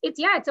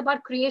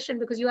about creation,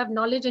 because you have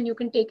knowledge and you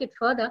can take it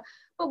further.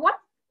 But what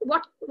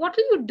will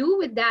you do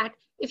with that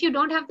if you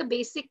don't have the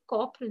basic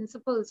core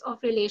principles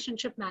of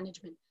relationship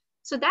management?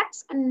 So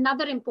that's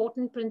another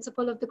important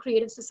principle of the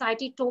creative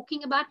society,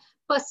 talking about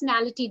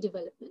personality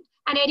development,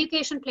 and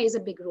education plays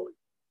a big role.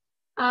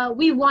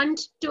 We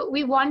want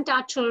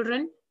our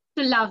children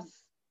to love,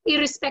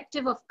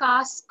 irrespective of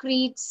caste,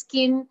 creed,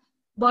 skin,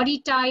 body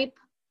type,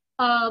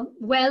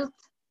 wealth.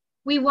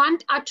 We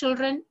want our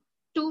children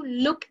to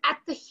look at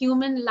the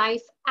human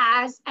life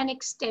as an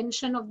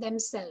extension of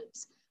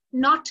themselves,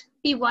 not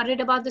be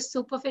worried about the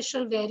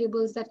superficial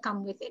variables that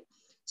come with it.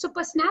 So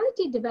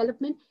personality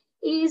development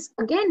is,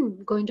 again,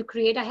 going to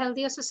create a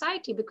healthier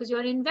society, because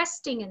you're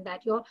investing in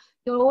that, you're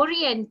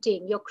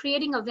orienting, you're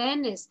creating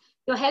awareness,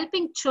 you're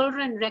helping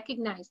children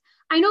recognize.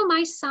 I know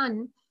my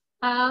son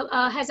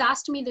has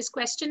asked me this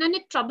question, and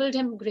it troubled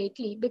him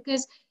greatly,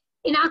 because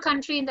in our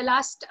country, in the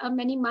last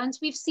many months,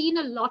 we've seen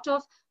a lot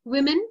of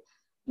women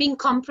being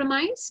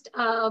compromised.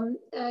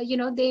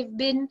 They've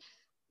been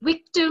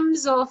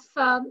victims of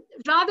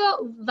rather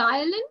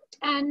violent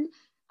and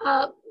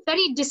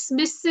very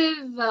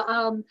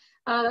dismissive,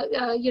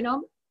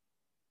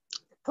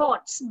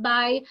 thoughts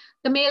by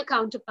the male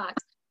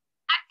counterparts.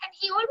 And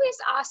he always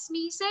asks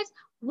me, he says,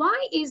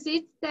 why is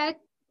it that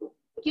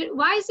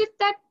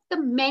the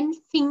men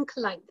think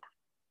like that?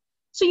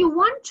 So you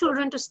want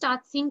children to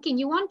start thinking,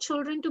 you want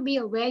children to be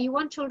aware, you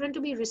want children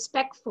to be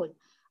respectful.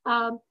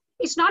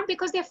 It's not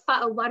because they're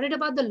worried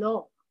about the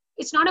law.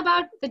 It's not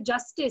about the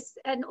justice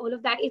and all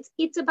of that.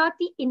 It's about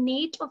the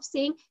innate of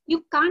saying,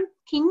 you can't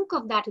think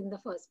of that in the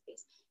first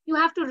place. You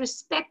have to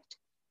respect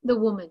the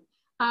woman.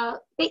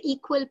 They're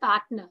equal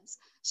partners.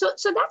 So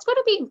that's going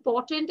to be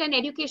important, and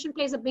education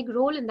plays a big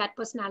role in that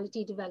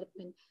personality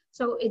development.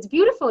 So it's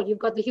beautiful. You've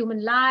got the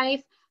human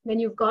life, then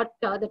you've got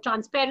the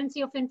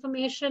transparency of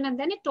information, and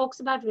then it talks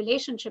about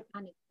relationship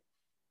management.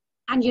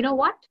 And you know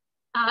what?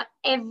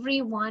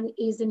 Everyone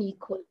is an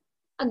equal.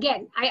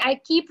 Again, I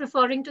keep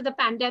referring to the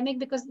pandemic,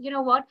 because you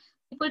know what?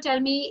 People tell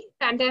me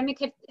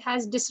pandemic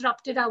has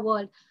disrupted our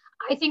world.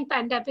 I think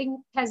pandemic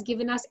has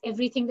given us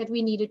everything that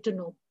we needed to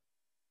know.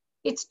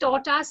 It's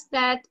taught us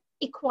that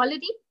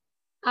equality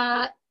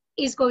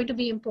is going to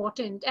be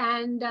important.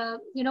 And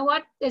you know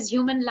what? There's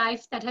human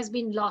life that has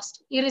been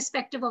lost,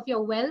 irrespective of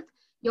your wealth,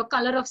 your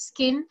color of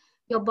skin,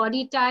 your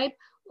body type,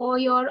 or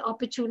your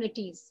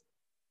opportunities.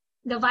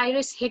 The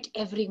virus hit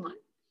everyone.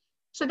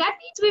 So that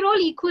means we're all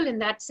equal in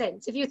that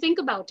sense. If you think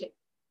about it,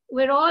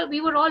 we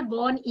were all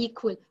born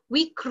equal.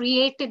 We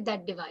created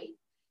that divide.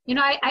 You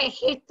know, I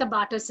hate the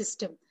barter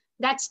system.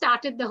 That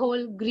started the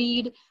whole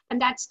greed,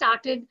 and that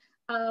started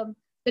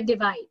the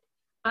divide.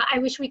 I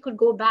wish we could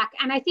go back.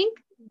 And I think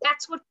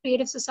that's what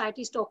creative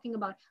society is talking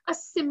about, a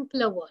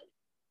simpler world.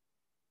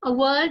 A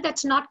world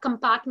that's not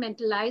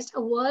compartmentalized,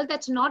 a world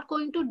that's not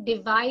going to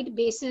divide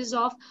basis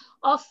of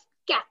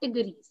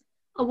categories,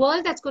 a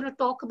world that's going to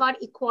talk about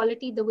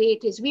equality the way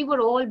it is. We were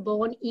all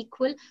born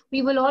equal.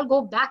 We will all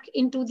go back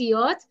into the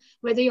earth,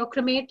 whether you're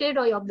cremated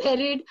or you're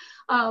buried,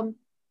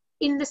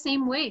 in the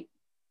same way.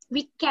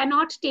 We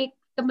cannot take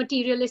the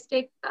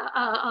materialistic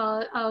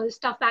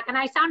stuff back. And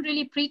I sound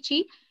really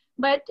preachy,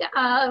 but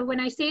when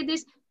I say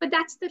this, but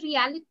that's the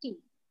reality.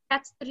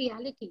 That's the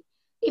reality.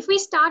 If we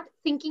start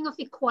thinking of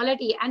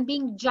equality and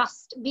being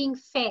just, being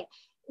fair,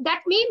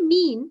 that may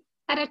mean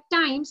that at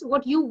times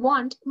what you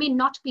want may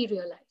not be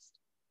realized.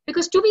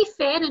 Because to be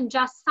fair and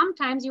just,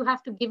 sometimes you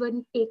have to give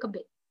and take a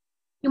bit.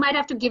 You might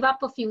have to give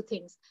up a few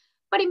things.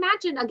 But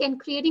imagine, again,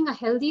 creating a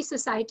healthy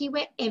society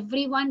where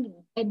everyone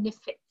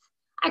benefits.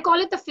 I call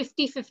it the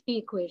 50-50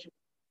 equation.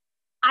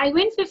 I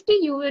win 50,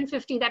 you win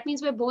 50. That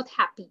means we're both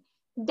happy.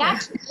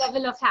 That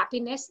level of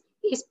happiness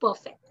is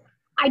perfect.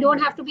 I don't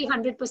have to be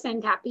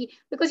 100% happy,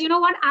 because you know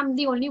what? I'm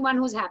the only one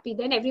who's happy.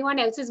 Then everyone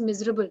else is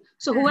miserable.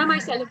 So who am I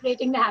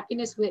celebrating the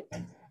happiness with?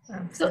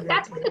 Absolutely. So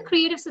that's what the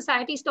creative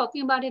society is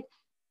talking about. It.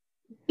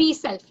 Be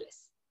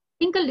selfless.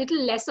 Think a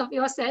little less of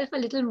yourself, a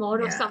little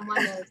more of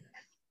someone else.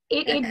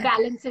 It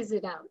balances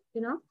it out,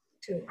 you know?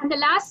 True. And the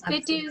last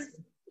bit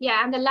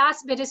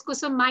is,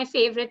 Kusum, my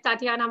favorite,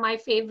 Tatiana, my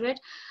favorite,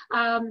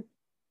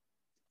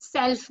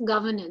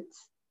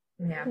 self-governance.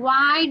 Yeah.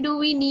 Why do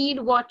we need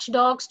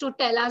watchdogs to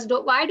tell us?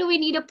 Why do we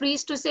need a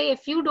priest to say,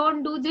 if you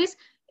don't do this,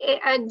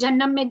 you'll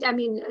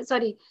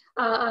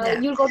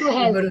go to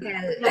hell,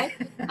 right?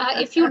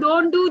 If you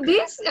don't do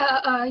this,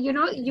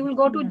 you will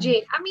go to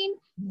jail. I mean,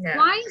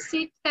 why is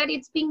it that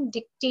it's being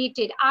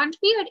dictated? Aren't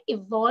we an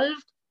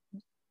evolved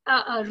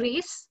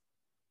race?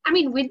 I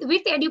mean,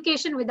 with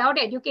education, without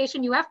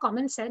education, you have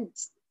common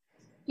sense.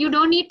 You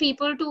don't need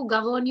people to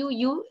govern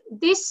you.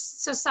 This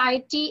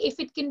society, if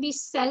it can be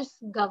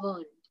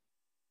self-governed,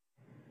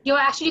 you're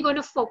actually going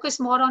to focus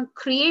more on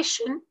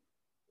creation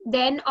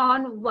than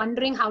on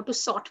wondering how to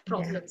sort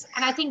problems.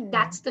 And I think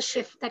that's the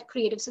shift that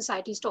creative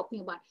society is talking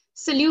about.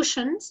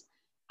 Solutions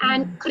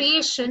and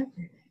creation,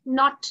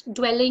 not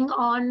dwelling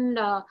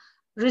on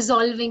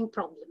resolving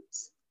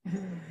problems.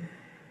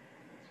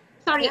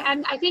 Sorry,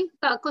 and I think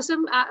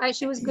Kusum,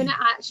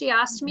 she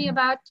asked me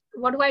about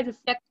what do I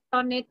reflect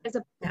on it as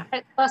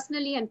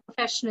personally and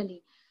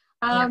professionally.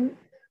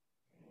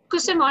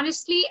 Kusum,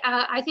 honestly,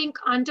 I think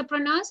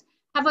entrepreneurs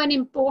have an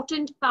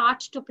important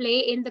part to play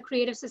in the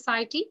creative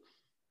society.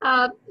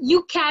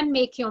 You can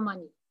make your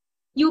money.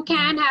 You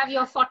can have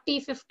your 40,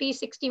 50,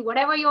 60,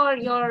 whatever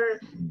your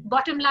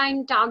bottom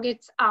line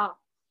targets are.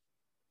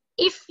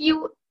 If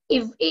you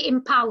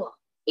empower,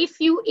 if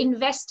you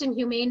invest in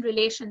humane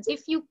relations,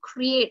 if you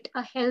create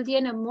a healthier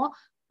and a more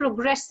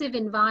progressive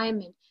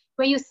environment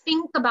where you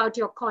think about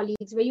your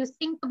colleagues, where you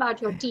think about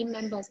your team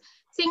members,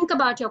 think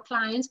about your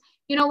clients,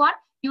 you know what?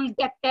 You'll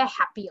get there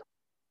happier.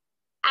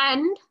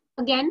 And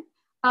again,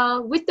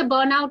 with the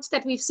burnouts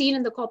that we've seen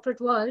in the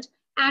corporate world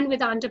and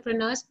with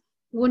entrepreneurs,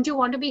 wouldn't you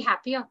want to be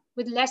happier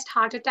with less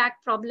heart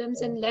attack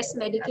problems and less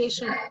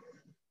medication?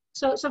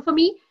 So for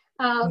me,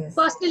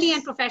 personally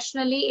and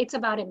professionally, it's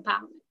about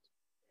empowerment.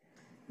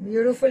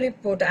 Beautifully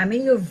put. I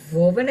mean, you've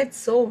woven it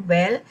so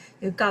well.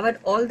 You covered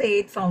all the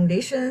 8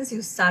 foundations.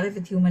 You started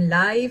with human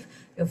life,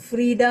 your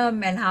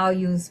freedom, and how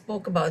you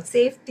spoke about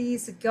safety,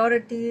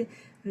 security,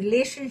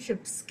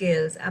 relationship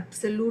skills,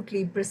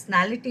 absolutely,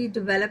 personality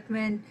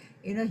development.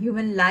 You know,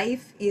 human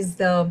life is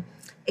the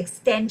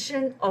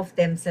extension of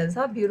themselves.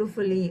 How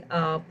beautifully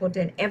put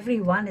in.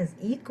 Everyone is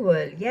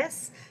equal.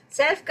 Yes.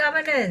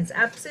 Self-governance.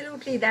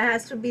 Absolutely. That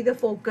has to be the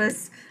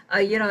focus,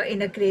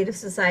 in a creative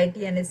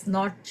society. And it's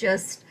not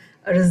just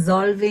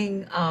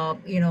resolving,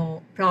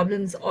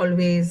 problems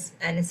always.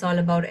 And it's all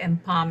about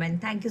empowerment.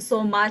 Thank you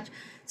so much.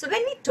 So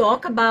when we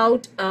talk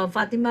about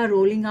Fatima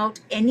rolling out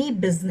any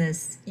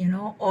business,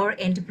 or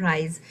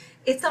enterprise,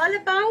 it's all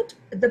about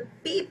the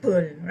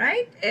people,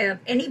 right?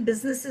 Any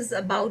business is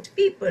about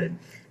people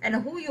and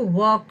who you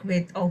work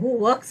with or who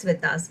works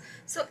with us.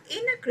 So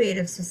in a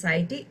creative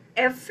society,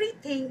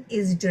 everything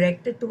is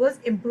directed towards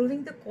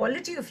improving the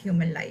quality of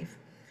human life.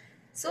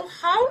 So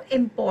how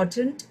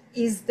important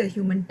is the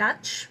human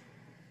touch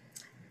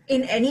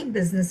in any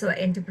business or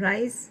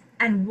enterprise,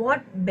 and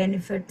what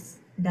benefits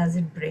does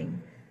it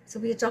bring? So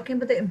we are talking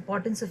about the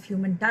importance of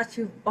human touch.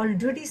 You've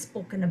already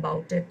spoken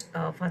about it,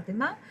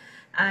 Fatima,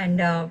 and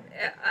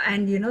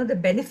the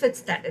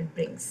benefits that it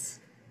brings.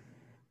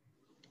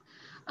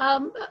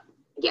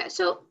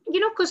 So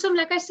Kusum,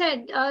 like I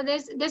said,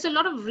 there's a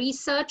lot of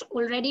research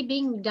already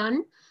being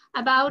done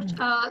about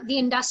the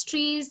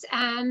industries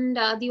and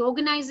the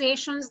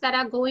organizations that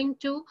are going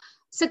to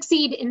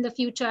succeed in the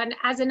future. And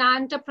as an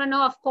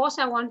entrepreneur, of course,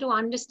 I want to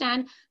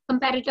understand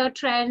competitor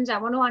trends. I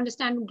want to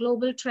understand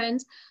global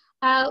trends.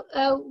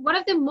 One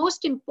of the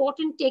most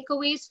important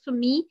takeaways for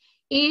me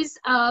is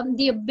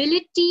the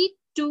ability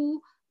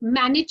to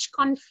manage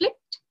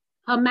conflict,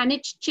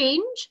 manage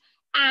change,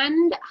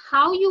 and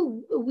how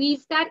you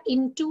weave that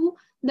into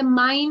the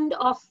mind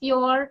of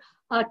your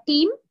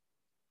team,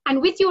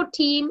 and with your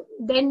team,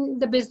 then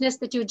the business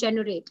that you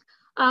generate.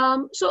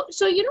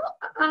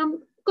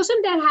 Kusum,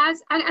 there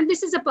has, and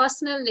this is a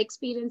personal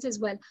experience as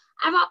well.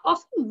 I've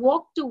often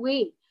walked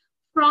away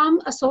from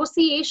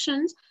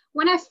associations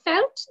when I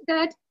felt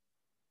that,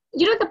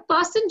 the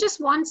person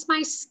just wants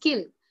my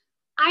skill.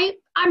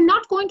 I'm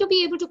not going to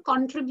be able to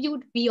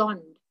contribute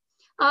beyond.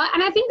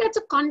 And I think that's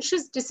a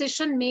conscious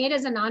decision made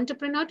as an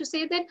entrepreneur to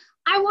say that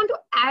I want to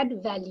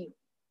add value.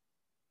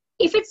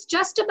 If it's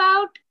just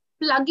about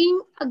plugging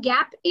a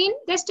gap in,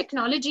 there's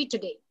technology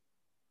today.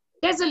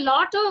 There's a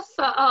lot of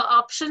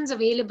options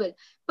available,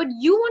 but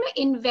you want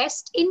to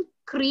invest in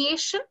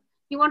creation.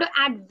 You want to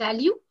add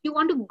value. You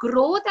want to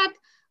grow that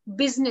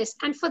business.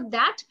 And for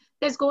that,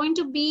 there's going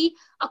to be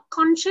a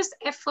conscious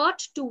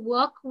effort to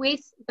work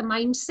with the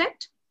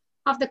mindset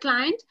of the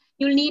client.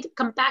 You'll need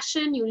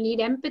compassion. You'll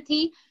need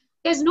empathy.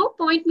 There's no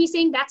point me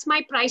saying that's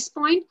my price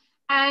point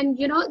and,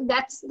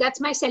 that's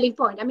my selling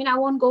point. I mean, I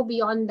won't go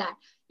beyond that.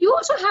 You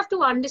also have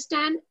to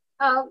understand,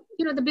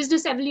 the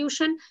business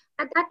evolution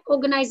that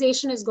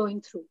organization is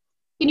going through.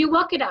 Can you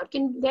work it out?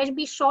 Can there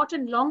be short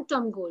and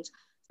long-term goals?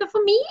 So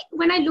for me,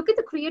 when I look at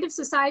the creative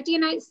society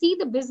and I see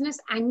the business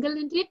angle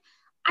in it,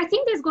 I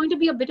think there's going to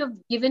be a bit of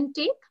give and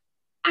take.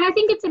 And I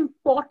think it's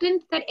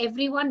important that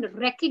everyone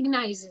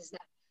recognizes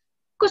that.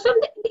 Because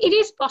it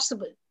is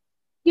possible.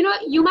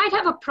 You might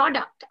have a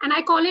product and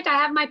I call it, I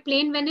have my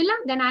plain vanilla,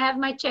 then I have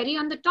my cherry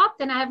on the top,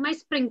 then I have my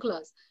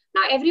sprinklers.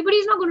 Now,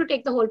 everybody's not going to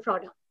take the whole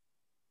product.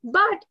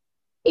 But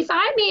if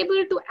I'm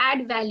able to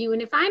add value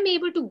and if I'm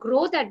able to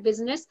grow that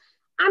business,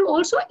 I'm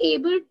also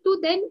able to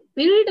then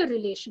build a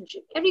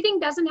relationship. Everything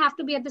doesn't have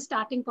to be at the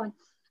starting point.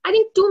 I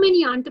think too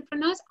many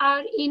entrepreneurs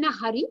are in a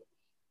hurry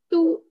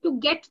to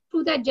get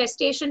through that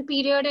gestation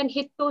period and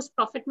hit those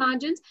profit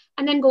margins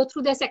and then go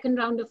through their second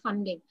round of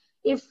funding.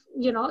 If,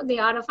 they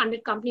are a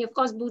funded company, of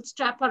course,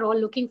 Bootstrap are all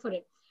looking for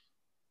it.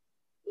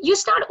 You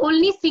start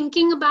only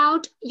thinking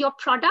about your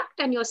product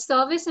and your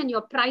service and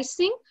your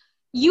pricing,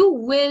 you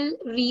will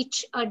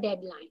reach a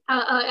deadline,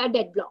 a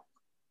deadlock.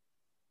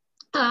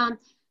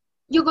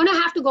 You're going to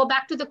have to go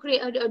back to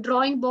the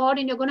drawing board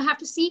and you're going to have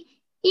to see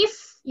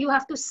if you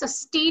have to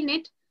sustain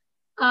it.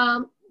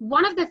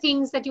 One of the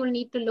things that you'll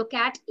need to look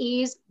at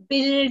is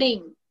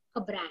building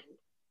a brand,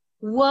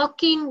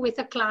 working with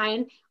a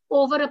client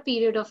over a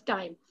period of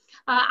time.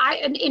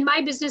 In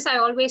my business, I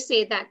always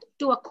say that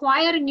to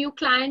acquire a new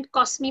client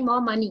costs me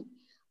more money,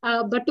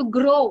 but to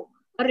grow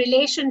a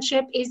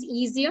relationship is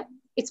easier.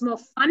 It's more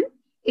fun.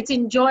 It's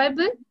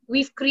enjoyable.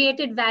 We've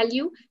created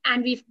value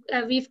and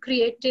we've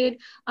created,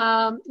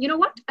 a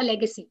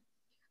legacy.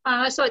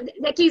 So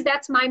at least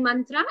that's my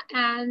mantra.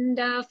 And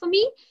for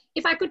me,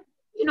 if I could,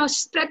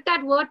 spread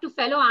that word to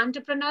fellow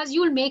entrepreneurs,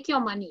 you'll make your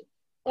money.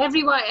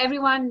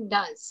 Everyone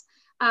does.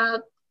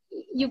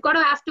 You've got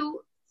to have to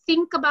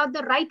think about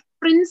the right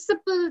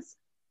principles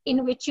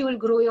in which you will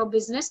grow your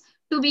business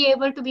to be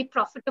able to be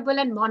profitable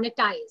and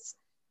monetize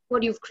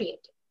what you've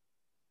created.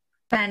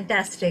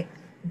 Fantastic.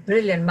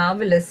 Brilliant.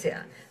 Marvelous.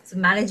 Yeah. So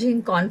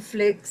managing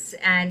conflicts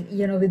and,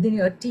 within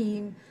your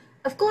team,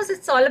 of course,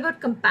 it's all about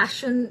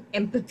compassion,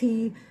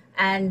 empathy,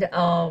 and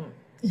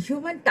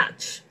human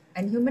touch.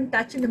 And human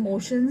touch and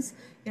emotions,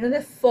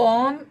 they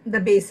form the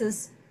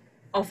basis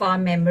of our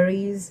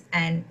memories.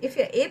 And if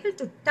you're able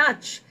to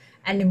touch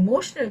an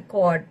emotional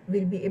chord,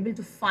 we'll be able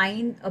to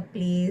find a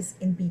place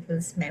in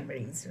people's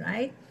memories,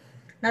 right?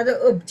 Now,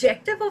 the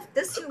objective of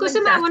this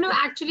Kusum, I want to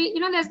actually,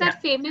 there's that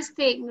famous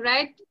thing,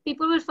 right?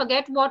 People will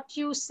forget what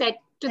you said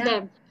to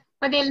them,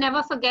 but they'll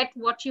never forget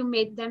what you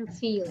made them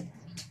feel.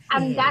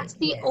 And that's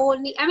the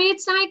only,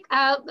 it's like,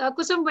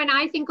 Kusum, when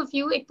I think of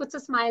you, it puts a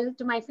smile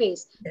to my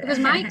face. Because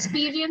my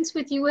experience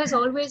with you has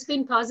always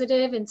been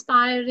positive,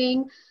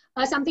 inspiring,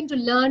 something to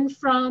learn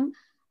from.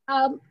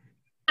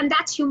 And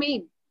that's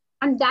humane.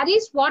 And that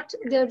is what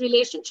the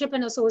relationship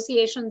and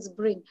associations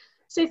bring.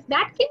 So if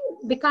that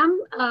can become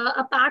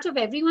a part of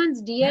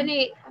everyone's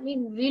DNA,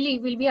 really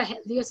we'll be a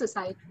healthier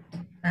society.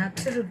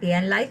 Absolutely.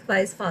 And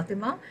likewise,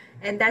 Fatima.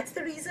 And that's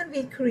the reason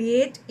we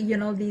create,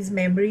 these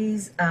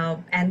memories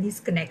and these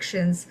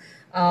connections.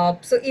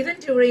 So even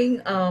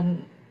during,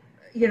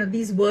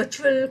 these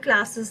virtual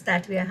classes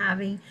that we are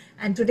having,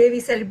 and today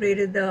we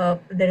celebrated the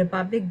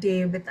Republic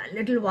Day with our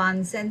little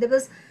ones, and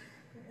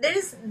there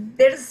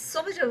is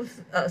so much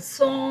of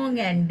song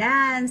and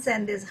dance,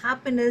 and there's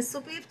happiness.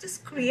 So we've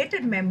just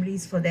created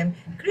memories for them,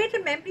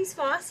 created memories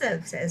for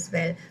ourselves as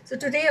well. So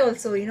today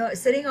also,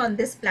 sitting on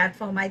this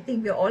platform, I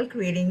think we're all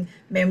creating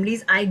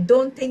memories. I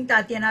don't think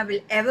Tatiana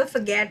will ever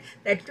forget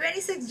that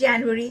 26th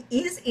January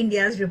is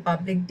India's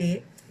Republic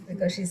Day,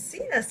 because she's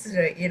seen us,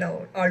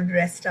 all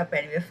dressed up,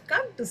 and we've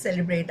come to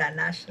celebrate our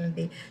National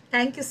Day.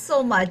 Thank you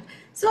so much.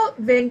 So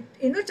when,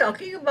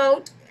 talking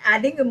about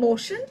adding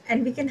emotion,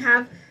 and we can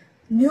have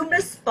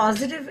numerous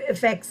positive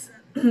effects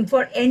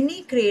for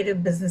any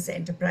creative business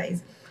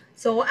enterprise.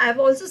 So I've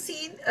also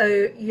seen,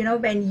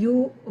 when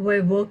you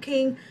were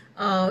working,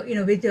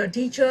 with your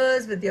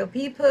teachers, with your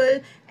people,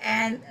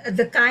 and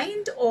the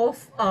kind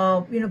of,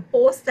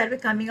 posts that were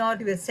coming out,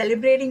 you were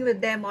celebrating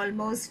with them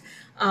almost,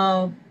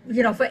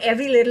 for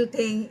every little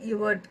thing you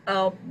would,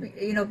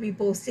 be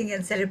posting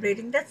and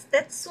celebrating.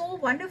 That's so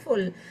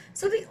wonderful.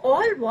 So we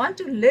all want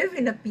to live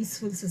in a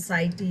peaceful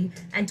society,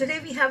 and today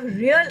we have a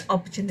real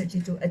opportunity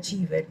to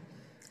achieve it.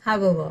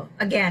 However,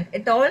 again,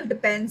 it all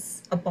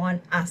depends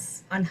upon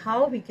us on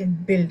how we can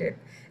build it.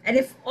 And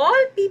if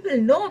all people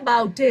know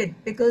about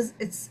it, because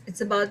it's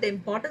about the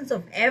importance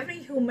of every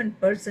human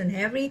person,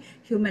 every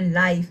human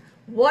life,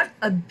 what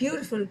a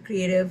beautiful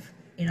creative,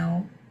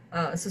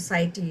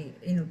 society,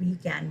 we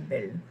can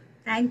build.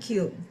 Thank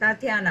you,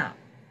 Tatiana.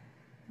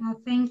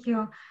 Thank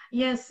you.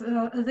 Yes,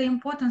 the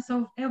importance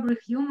of every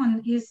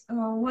human is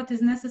what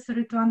is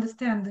necessary to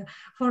understand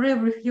for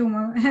every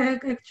human,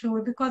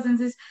 actually, because in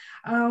this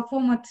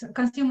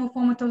consumer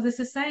format of the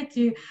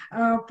society,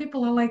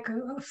 people are like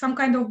some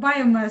kind of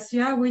biomass,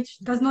 yeah, which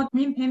does not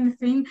mean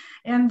anything.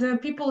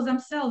 And people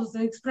themselves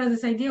express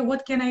this idea,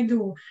 what can I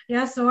do?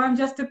 Yeah, so I'm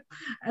just a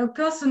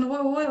person,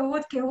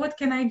 what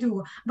can I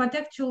do? But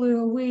actually,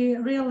 we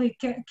really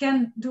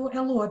can do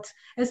a lot,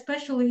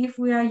 especially if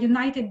we are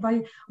united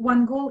by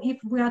one goal, if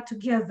we are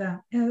together.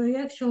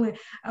 Actually,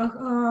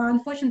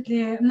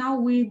 unfortunately, now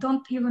we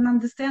don't even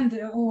understand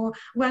or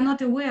we're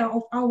not aware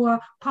of our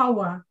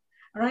power,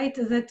 right?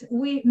 That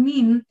we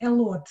mean a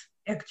lot,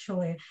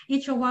 actually,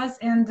 each of us,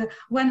 and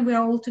when we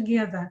are all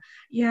together.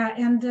 Yeah,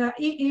 and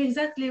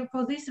exactly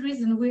for this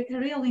reason, we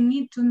really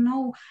need to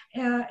know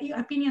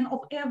opinion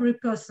of every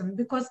person,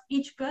 because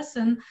each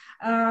person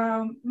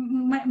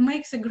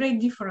makes a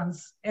great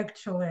difference,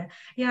 actually.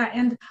 Yeah,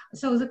 and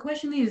so the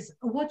question is,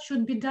 what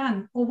should be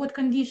done, or what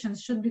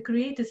conditions should be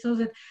created so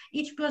that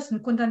each person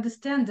could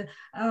understand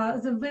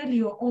the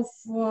value of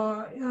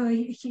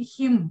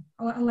him,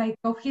 like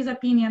of his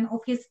opinion,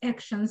 of his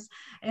actions,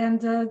 and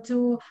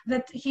to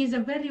that he's a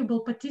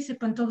valuable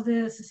participant of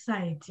the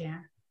society.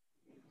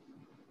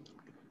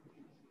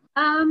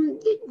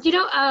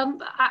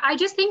 I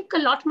just think a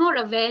lot more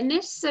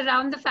awareness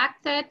around the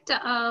fact that,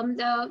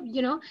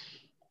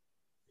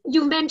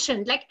 you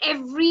mentioned, like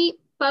every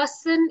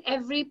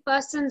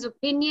person's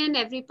opinion,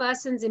 every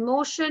person's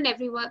emotion,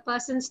 every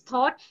person's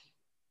thought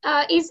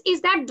is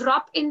that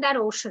drop in that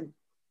ocean.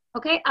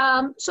 Okay,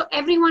 so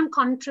everyone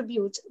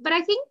contributes, but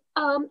I think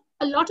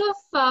a lot of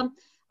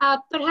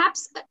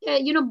perhaps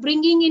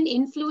bringing in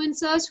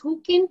influencers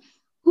who can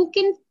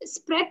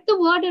spread the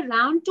word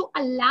around to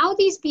allow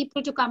these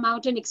people to come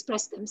out and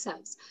express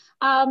themselves.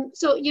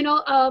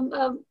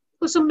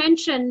 Kusum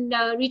mentioned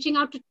reaching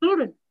out to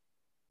children,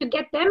 to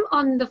get them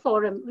on the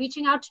forum,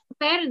 reaching out to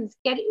parents,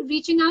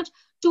 reaching out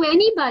to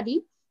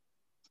anybody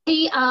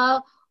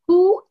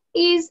who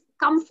is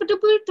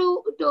comfortable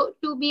to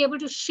be able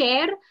to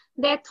share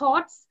their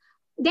thoughts,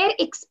 their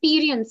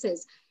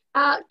experiences.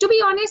 To be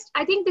honest,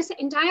 I think this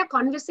entire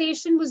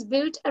conversation was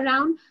built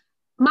around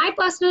my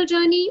personal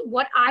journey,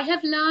 what I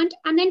have learned,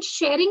 and then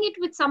sharing it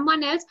with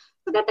someone else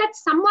so that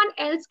someone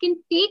else can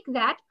take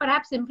that,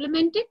 perhaps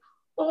implement it,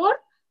 or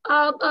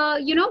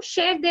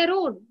share their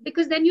own,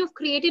 because then you've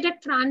created a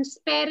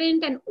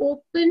transparent and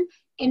open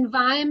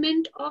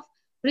environment of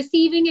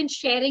receiving and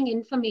sharing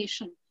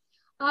information.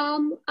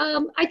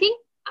 I think,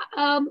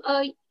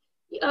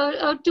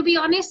 to be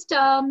honest,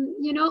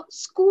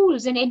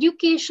 schools and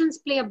educations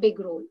play a big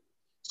role.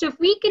 So if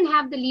we can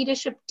have the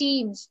leadership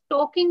teams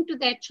talking to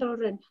their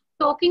children,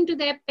 talking to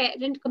their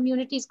parent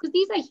communities, because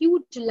these are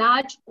huge,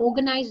 large,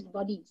 organized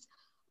bodies.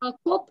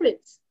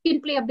 Corporates can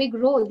play a big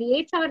role.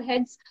 The HR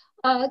heads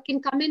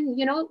can come in.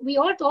 We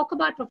all talk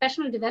about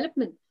professional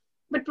development,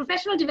 but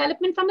professional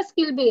development from a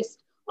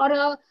skill-based or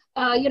a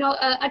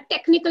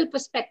technical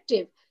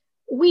perspective.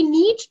 We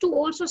need to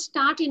also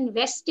start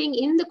investing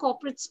in the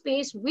corporate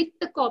space with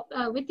the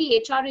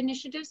HR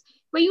initiatives,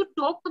 where you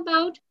talk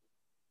about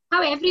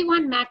how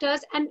everyone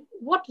matters and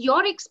what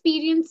your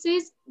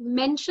experiences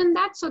mention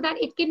that, so that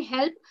it can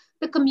help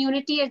the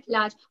community at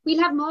large.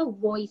 We'll have more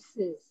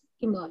voices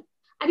emerge.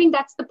 I think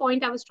that's the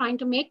point I was trying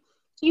to make.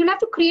 So you'll have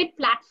to create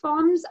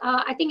platforms.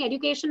 I think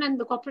education and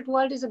the corporate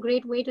world is a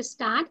great way to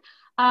start.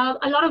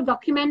 A lot of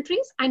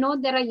documentaries. I know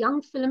there are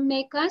young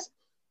filmmakers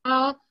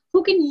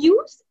who can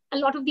use a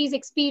lot of these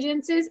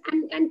experiences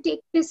and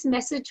take this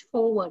message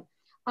forward.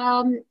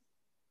 Kind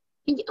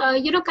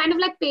of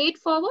like pay it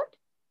forward.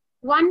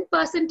 One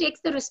person takes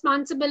the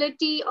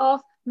responsibility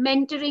of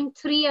mentoring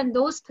 3, and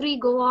those 3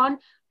 go on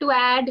to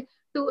add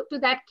to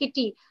that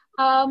kitty.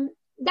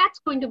 That's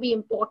going to be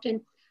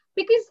important,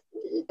 because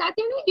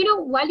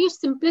Tatiana, while you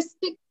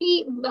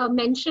simplistically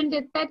mentioned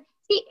it, that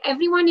see,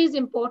 everyone is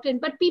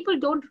important, but people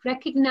don't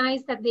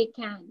recognize that they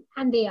can,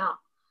 and they are.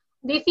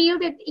 They feel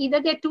that either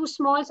they're too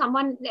small,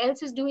 someone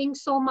else is doing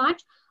so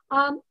much.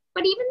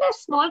 But even their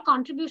small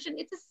contribution,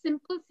 it's a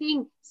simple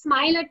thing.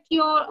 Smile at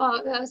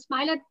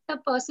the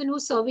person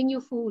who's serving you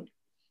food.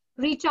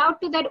 Reach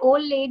out to that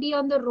old lady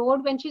on the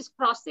road when she's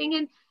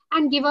crossing,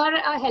 and give her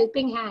a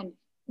helping hand.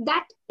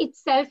 That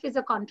itself is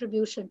a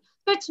contribution.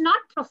 So it's not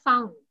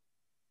profound.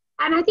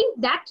 And I think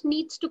that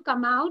needs to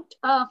come out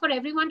for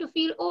everyone to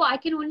feel, I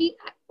can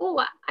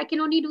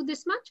only do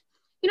this much.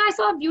 I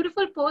saw a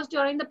beautiful post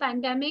during the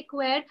pandemic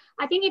where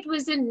I think it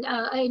was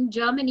in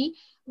Germany,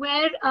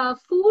 where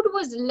food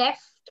was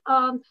left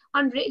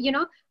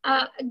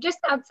just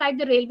outside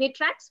the railway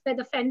tracks where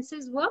the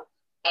fences were.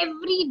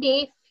 Every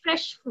day,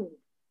 fresh food,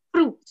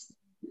 fruits,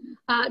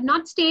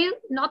 not stale,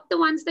 not the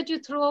ones that you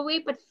throw away,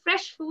 but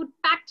fresh food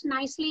packed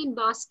nicely in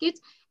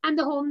baskets. And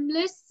the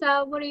homeless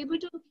were able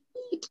to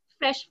eat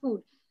fresh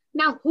food.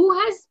 Now, who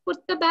has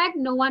put the bag?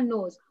 No one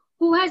knows.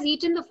 Who has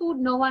eaten the food?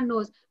 No one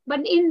knows.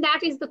 But in that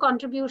is the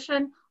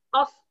contribution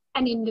of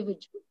an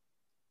individual.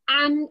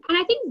 And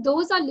I think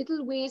those are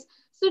little ways.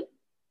 So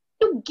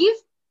to give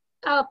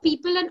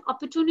people an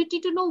opportunity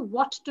to know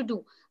what to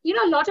do.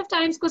 A lot of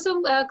times,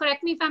 Kusum,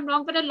 correct me if I'm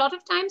wrong, but a lot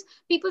of times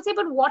people say,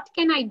 but what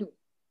can I do?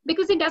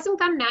 Because it doesn't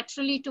come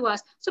naturally to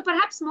us. So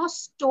perhaps more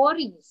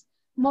stories,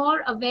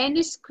 more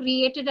awareness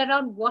created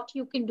around what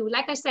you can do.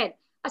 Like I said,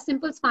 a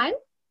simple smile.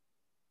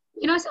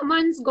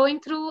 Someone's going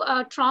through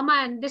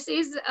trauma, and this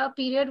is a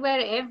period where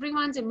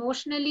everyone's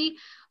emotionally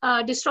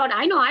distraught.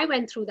 I know I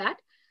went through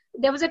that.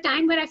 There was a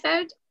time where I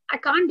felt I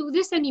can't do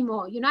this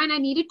anymore, and I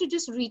needed to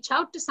just reach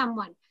out to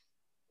someone.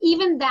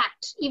 Even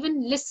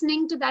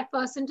listening to that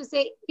person to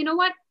say, you know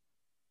what,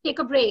 take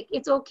a break.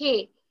 It's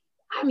okay.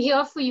 I'm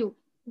here for you.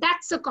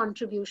 That's a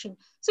contribution.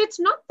 So it's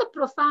not the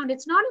profound.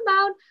 It's not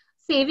about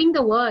saving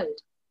the world.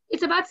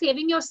 It's about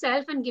saving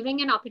yourself and giving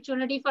an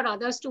opportunity for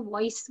others to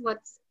voice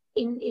what's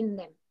in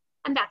them.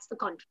 And that's the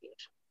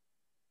contribution.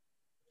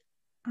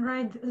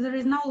 Right. There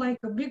is no like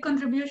a big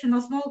contribution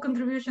or small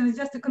contribution. It's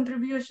just a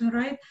contribution,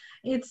 right?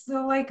 It's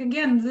like,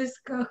 again, this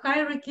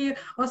hierarchy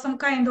or some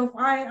kind of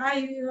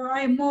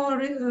I'm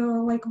more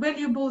like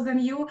valuable than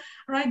you,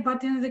 right?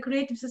 But in the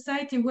creative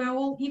society, we're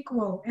all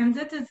equal. And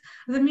that is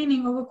the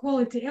meaning of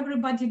equality.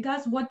 Everybody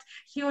does what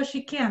he or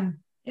she can.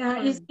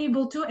 Is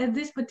able to at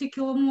this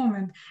particular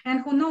moment,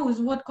 and who knows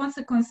what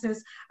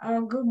consequences,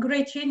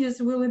 great changes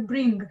will it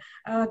bring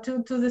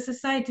to the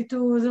society,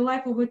 to the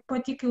life of a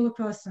particular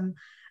person.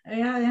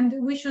 And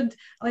we should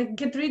like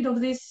get rid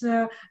of this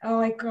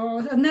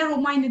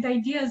narrow-minded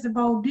ideas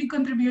about big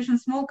contribution,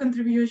 small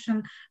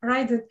contribution,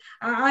 right? That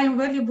I am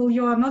valuable,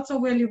 you are not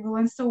so valuable,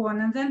 and so on.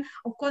 And then,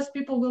 of course,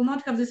 people will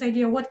not have this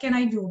idea, what can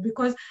I do?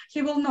 Because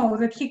he will know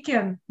that he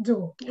can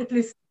do at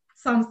least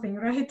something,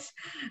 right?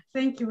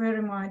 Thank you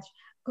very much.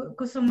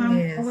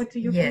 Kusuma, over to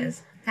you, yes.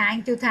 please.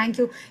 Thank you.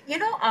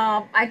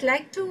 I'd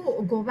like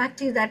to go back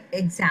to that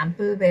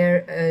example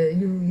where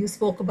you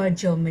spoke about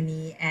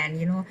Germany,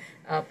 and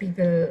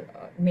people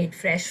made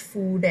fresh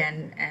food,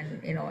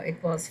 and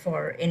it was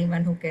for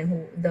anyone who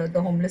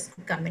the homeless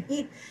could come and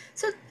eat.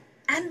 So,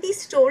 and these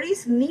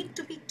stories need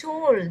to be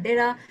told.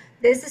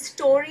 There's a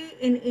story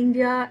in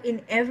India,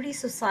 in every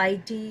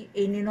society,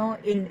 in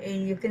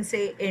you can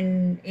say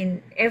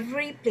in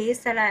every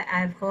place that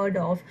I've heard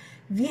of.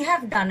 We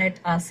have done it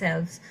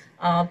ourselves.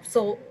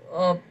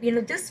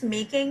 Just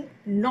making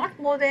not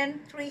more than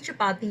 3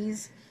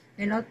 chapatis,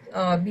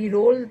 we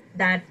roll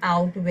that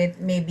out with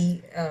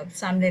maybe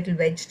some little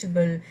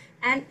vegetable,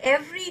 and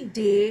every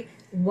day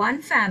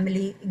one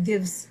family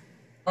gives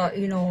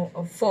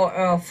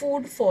for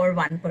food for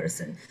one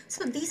person.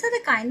 So these are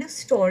the kind of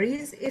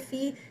stories, if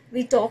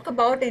we talk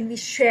about and we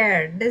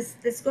share,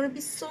 there's going to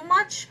be so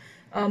much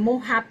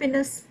more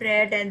happiness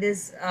spread, and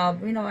this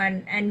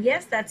and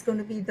yes, that's going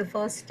to be the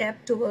first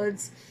step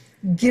towards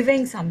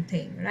giving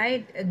something,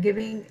 right?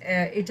 Giving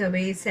it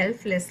away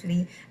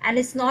selflessly. And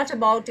it's not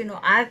about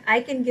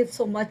I can give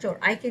so much, or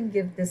I can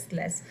give this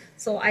less.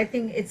 So I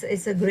think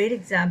it's a great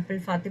example,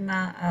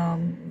 Fatima.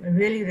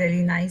 Really,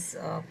 really nice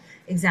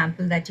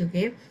example that you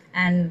gave.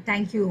 And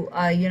thank you,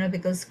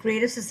 because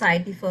creative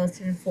society,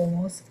 first and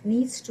foremost,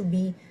 needs to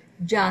be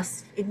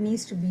just, it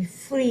needs to be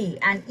free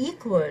and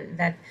equal,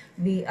 that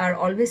we are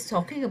always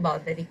talking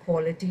about that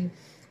equality.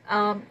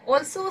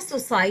 Also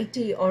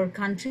society or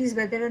countries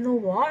where there are no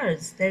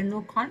wars, there are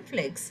no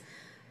conflicts,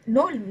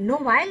 no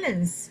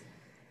violence,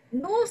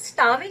 no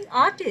starving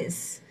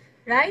artists,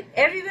 right?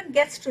 Everyone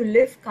gets to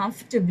live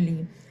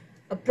comfortably,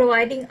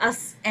 providing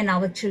us and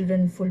our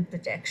children full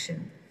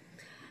protection.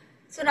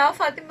 So now,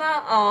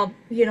 Fatima,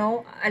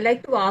 I'd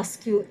like to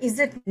ask you, is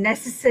it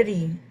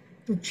necessary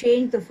to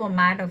change the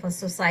format of a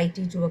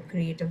society to a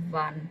creative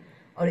one,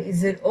 or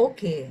is it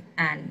okay,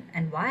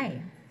 and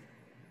why?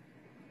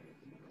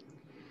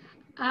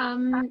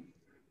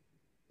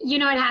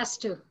 It has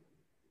to.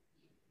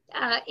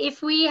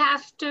 If we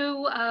have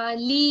to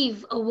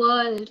leave a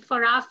world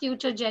for our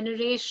future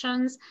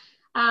generations,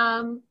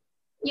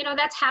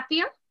 that's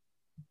happier,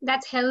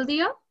 that's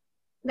healthier,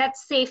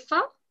 that's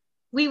safer,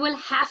 we will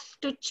have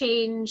to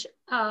change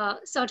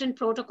certain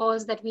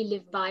protocols that we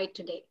live by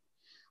today.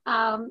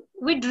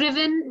 We're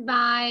driven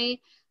by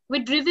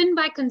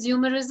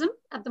consumerism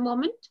at the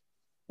moment.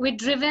 We're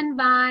driven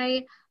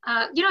by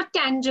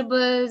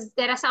tangibles.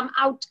 There are some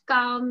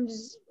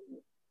outcomes,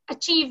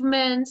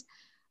 achievements.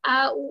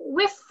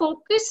 We're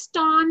focused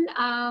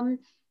on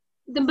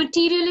the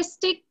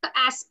materialistic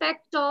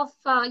aspect of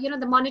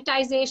the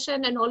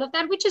monetization and all of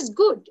that, which is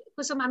good.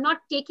 So I'm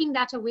not taking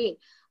that away.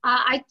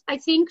 I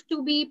think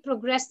to be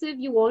progressive,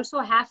 you also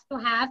have to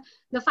have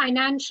the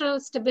financial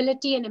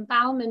stability and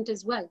empowerment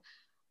as well.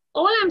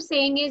 All I'm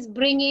saying is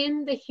bring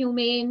in the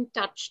humane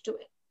touch to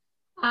it.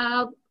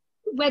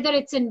 Whether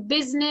it's in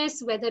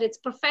business, whether it's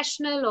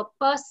professional or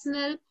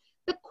personal,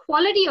 the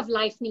quality of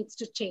life needs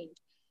to change.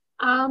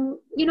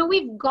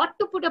 We've got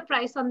to put a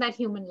price on that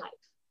human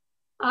life.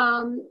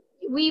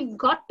 We've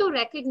got to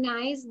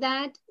recognize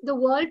that the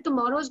world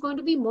tomorrow is going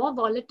to be more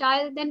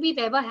volatile than we've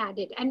ever had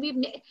it. And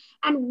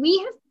we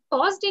have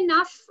caused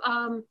enough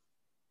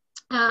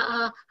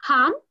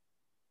harm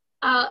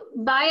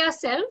by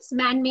ourselves,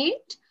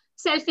 man-made,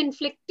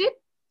 self-inflicted.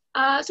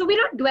 So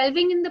we're not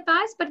dwelling in the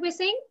past, but we're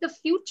saying the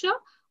future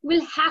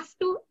will have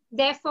to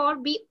therefore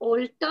be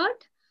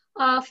altered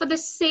for the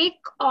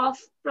sake of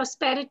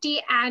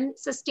prosperity and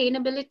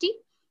sustainability.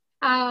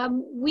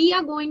 We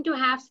are going to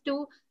have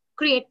to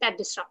create that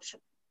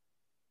disruption.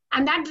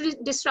 And that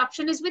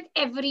disruption is with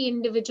every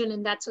individual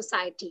in that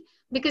society.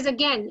 Because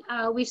again,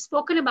 we've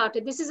spoken about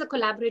it. This is a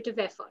collaborative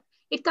effort.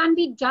 It can't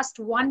be just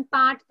one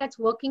part that's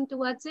working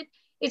towards it.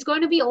 It's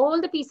going to be all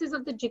the pieces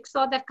of the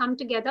jigsaw that come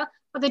together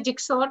for the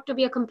jigsaw to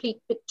be a complete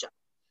picture.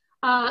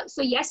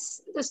 So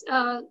yes,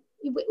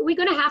 we're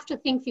going to have to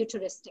think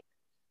futuristic.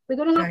 We're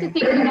going to have to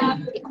think about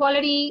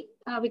equality.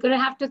 We're going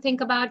to have to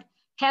think about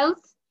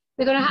health.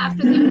 We're going to have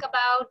to think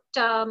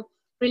about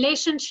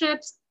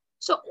relationships.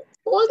 So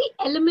all the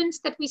elements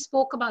that we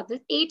spoke about, the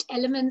 8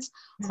 elements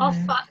of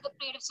the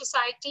creative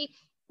society,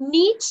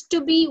 needs to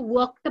be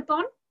worked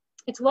upon.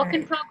 It's work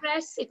in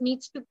progress. It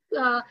needs to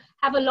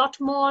have a lot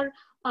more,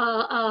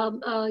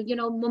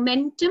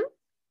 momentum.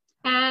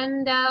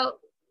 And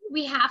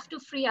we have to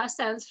free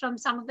ourselves from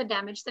some of the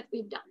damage that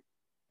we've done.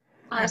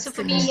 So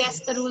for me, yes,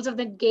 the rules of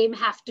the game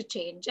have to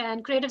change.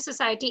 And creative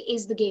society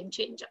is the game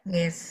changer.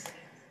 Yes,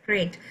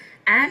 great.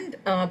 And,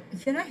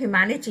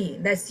 humanity,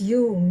 that's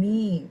you,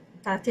 me,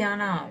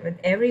 Tatiana, with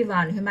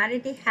everyone,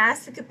 humanity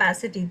has the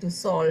capacity to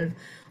solve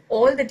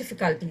all the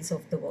difficulties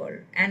of the world,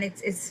 and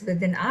it's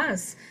within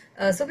us.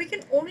 So we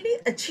can only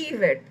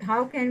achieve it.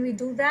 How can we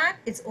do that?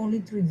 It's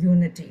only through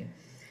unity.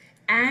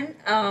 And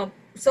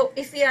so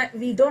if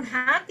we don't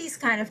have these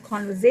kind of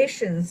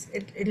conversations,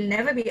 it'll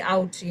never be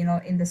out,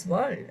 in this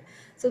world.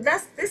 So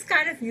this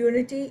kind of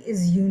unity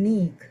is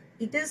unique.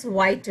 It is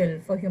vital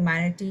for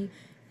humanity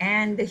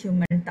and the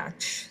human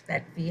touch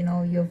that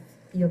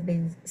you've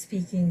been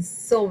speaking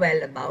so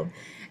well about.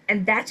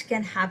 And that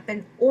can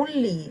happen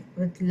only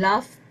with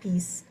love,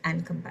 peace,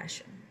 and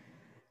compassion.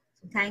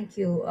 So thank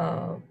you,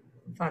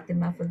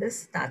 Fatima, for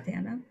this,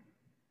 Tatiana.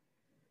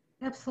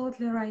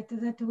 Absolutely right,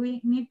 that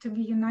we need to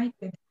be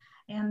united.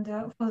 And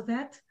for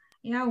that,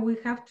 we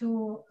have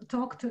to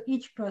talk to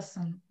each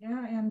person,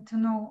 and to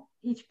know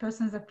each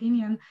person's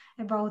opinion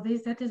about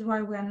this. That is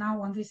why we are now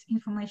on this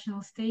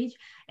informational stage.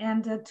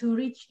 And to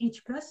reach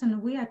each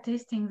person, we are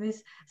testing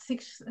this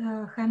 6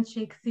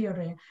 handshake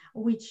theory,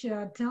 which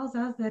tells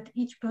us that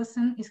each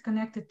person is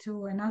connected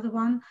to another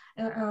one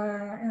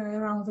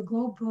around the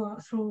globe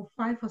through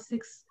 5 or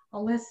 6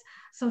 or less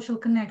social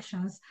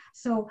connections.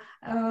 So,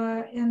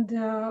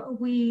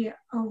 we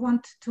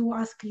want to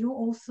ask you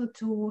also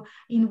to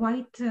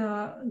invite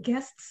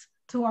guests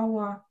to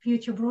our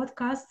future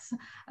broadcasts,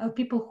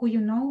 people who you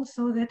know,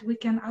 so that we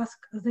can ask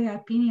their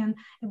opinion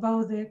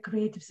about the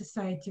creative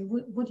society.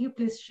 Would you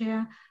please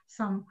share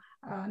some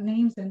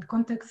names and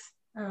contacts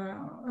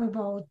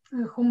about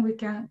whom we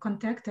can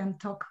contact and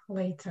talk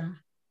later?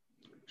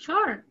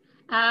 Sure.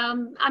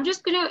 I'm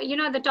just going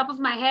to, at the top of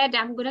my head,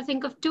 I'm going to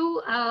think of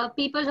 2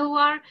 people who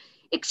are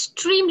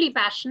extremely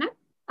passionate.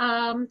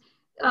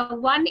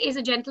 One is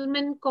a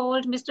gentleman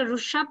called Mr.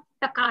 Rushabh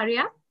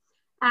Takaria.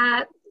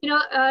 I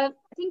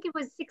think it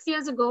was 6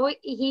 years ago,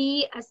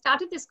 he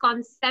started this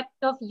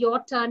concept of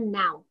your turn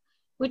now,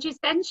 which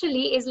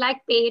essentially is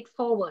like pay it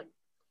forward.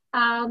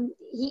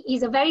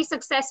 He's a very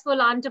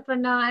successful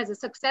entrepreneur, has a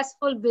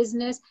successful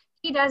business.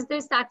 He does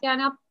this,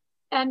 Tatiana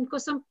and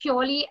Kusum,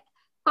 purely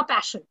for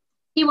passion.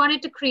 He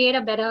wanted to create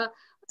a better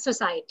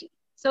society.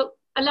 So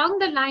along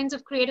the lines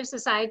of creative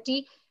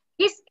society,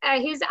 his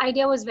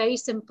idea was very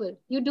simple.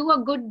 You do a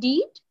good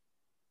deed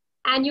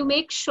and you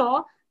make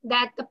sure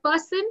that the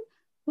person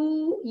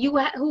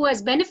who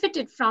has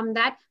benefited from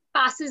that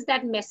passes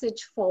that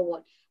message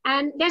forward.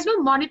 And there's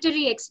no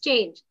monetary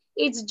exchange.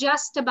 It's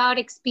just about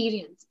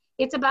experience.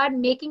 It's about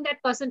making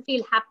that person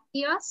feel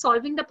happier,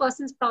 solving the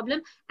person's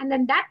problem, and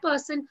then that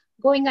person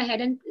going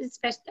ahead and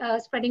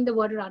spreading the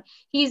word around.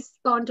 He's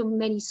gone to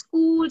many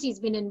schools. He's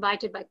been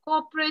invited by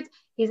corporates.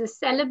 He's a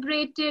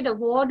celebrated,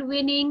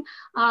 award-winning,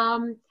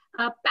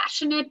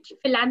 passionate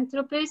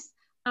philanthropist.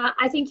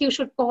 I think you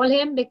should call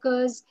him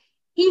because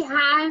he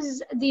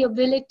has the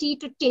ability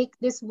to take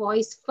this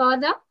voice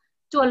further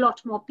to a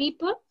lot more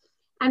people.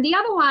 And the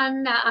other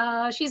one,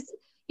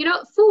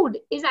 food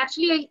is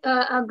actually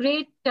a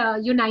great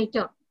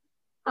uniter.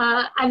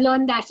 I've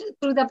learned that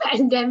through the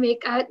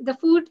pandemic. The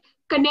food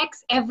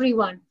connects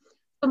everyone.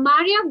 So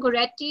Maria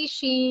Goretti,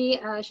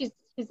 she's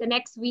She's an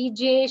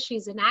ex-VJ.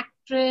 She's an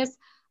actress.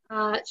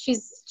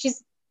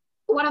 She's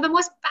one of the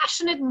most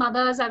passionate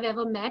mothers I've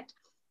ever met.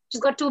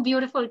 She's got two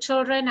beautiful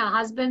children. Her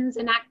husband's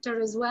an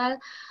actor as well.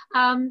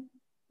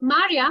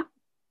 Maria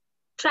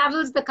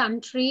travels the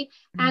country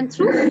and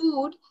through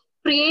food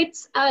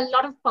creates a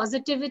lot of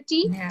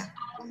positivity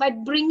by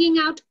bringing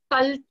out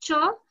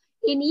culture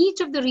in each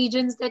of the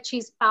regions that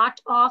she's part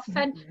of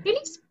and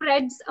really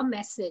spreads a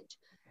message.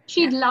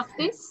 She'd love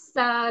this.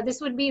 This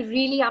would be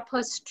really up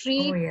her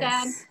street.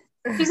 And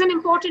she's an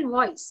important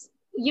voice.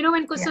 You know,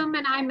 when Kusum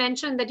and I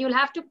mentioned that you'll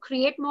have to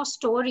create more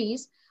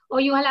stories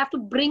or you will have to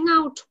bring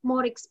out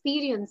more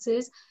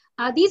experiences,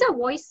 these are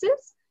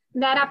voices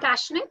that are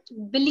passionate,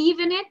 believe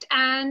in it,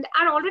 and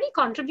are already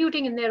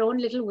contributing in their own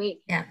little way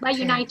by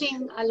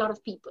uniting a lot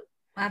of people.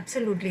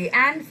 Absolutely.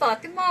 And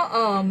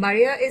Fatima,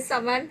 Maria is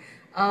someone,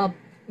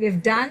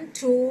 we've done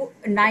 2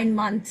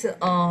 9-month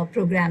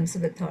programs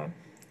with her.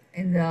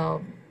 In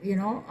the, you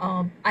know,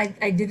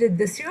 I did it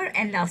this year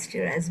and last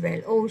year as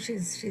well. Oh,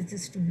 she's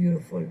just too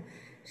beautiful.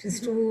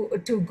 She's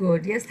too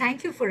good. Yes,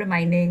 thank you for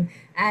reminding.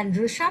 And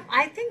Rishabh,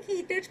 I think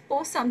he did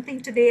post something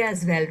today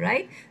as well,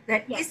 right?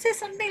 That is there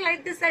something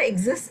like this that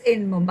exists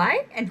in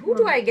Mumbai? And who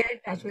do I get in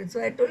touch with?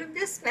 So I told him,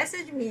 just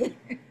message me.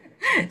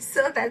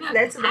 So that's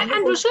wonderful.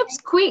 And Rishabh's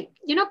quick.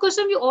 You know,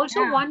 Kusum, you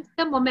also want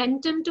the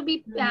momentum to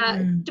be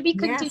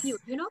continued.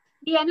 You know,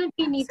 the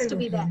energy needs to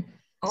be there.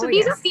 So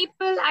these are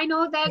people I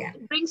know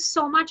that bring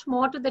so much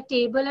more to the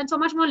table and so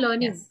much more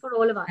learning for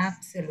all of us.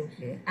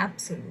 Absolutely.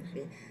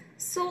 Absolutely.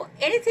 So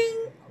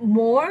anything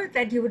more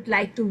that you would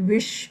like to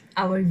wish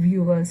our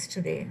viewers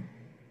today?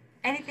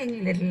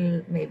 Anything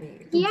little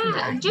maybe?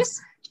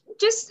 Just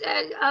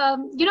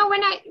you know,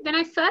 when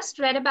I first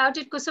read about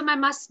it, Kusum, I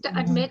must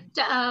admit,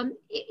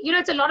 you know,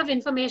 it's a lot of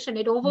information.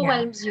 It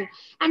overwhelms you.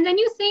 And then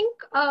you think,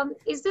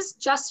 is this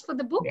just for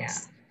the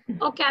books?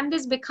 Or can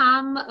this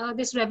become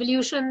this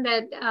revolution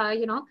that,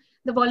 you know,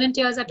 the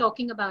volunteers are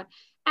talking about?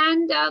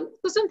 And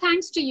Kusum,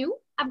 thanks to you,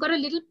 I've got a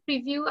little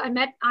preview. I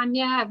met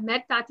Anya, I've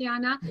met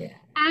Tatiana,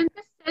 and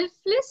the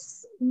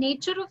selfless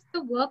nature of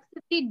the work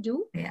that they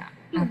do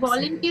to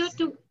volunteer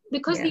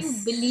because you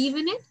believe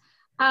in it.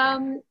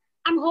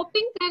 I'm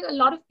hoping that a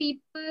lot of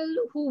people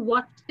who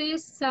watch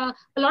this, a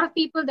lot of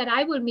people that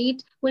I will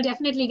meet will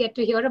definitely get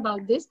to hear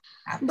about this.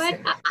 But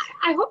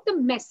I hope the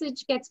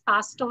message gets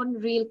passed on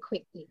real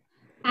quickly.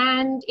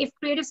 And if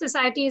Creative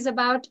Society is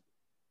about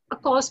a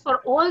cause for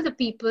all the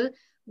people,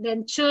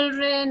 then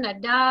children,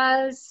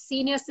 adults,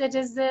 senior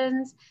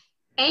citizens,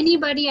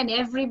 anybody and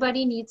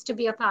everybody needs to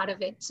be a part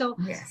of it. So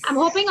I'm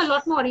hoping a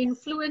lot more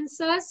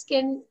influencers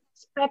can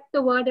spread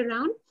the word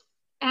around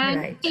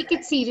and take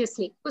it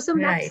seriously.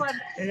 Absolutely.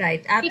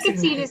 Take it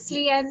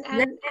seriously and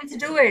let's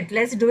do it.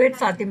 Let's do it,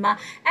 Fatima.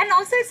 And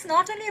also, it's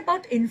not only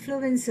about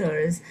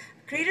influencers.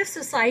 Creative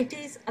Society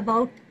is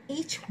about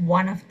each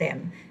one of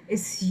them.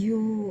 It's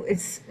you,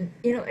 it's,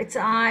 you know, it's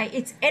I,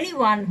 it's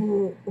anyone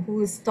who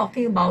is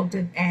talking about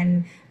it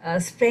and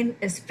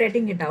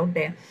spreading it out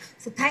there.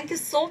 So thank you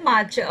so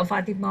much,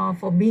 Fatima,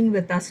 for being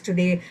with us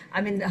today.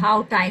 I mean,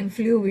 how time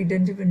flew, we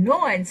didn't even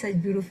know, and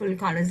such beautiful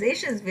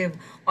conversations. We've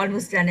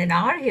almost done an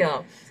hour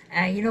here.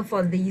 You know,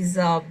 for these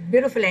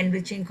beautiful,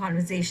 enriching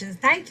conversations.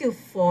 Thank you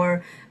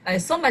for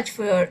so much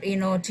for, you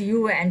know, to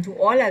you and to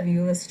all our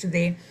viewers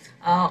today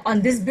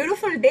on this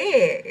beautiful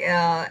day.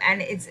 And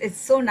it's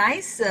so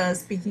nice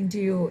speaking to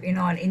you, you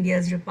know, on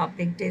India's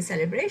Republic Day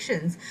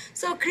celebrations.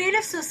 So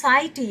Creative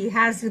Society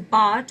has the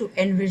power to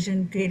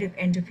envision creative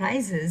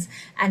enterprises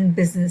and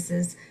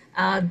businesses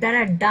that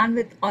are done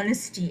with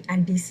honesty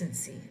and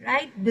decency,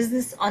 right?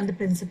 Business on the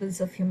principles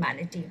of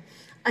humanity.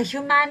 A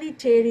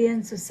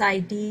humanitarian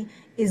society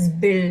is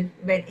built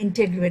where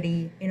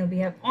integrity, you know, we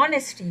have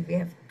honesty, we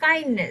have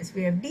kindness,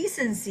 we have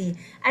decency,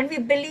 and we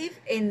believe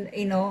in,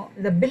 you know,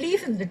 the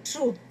belief in the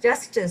truth,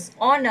 justice,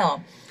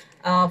 honor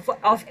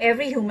of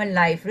every human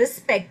life,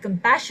 respect,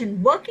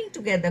 compassion, working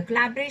together,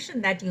 collaboration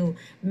that you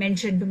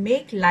mentioned to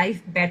make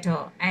life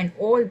better, and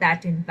all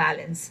that in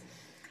balance.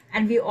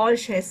 And we all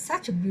share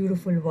such a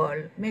beautiful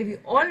world. May we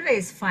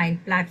always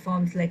find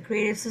platforms like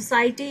Creative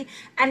Society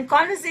and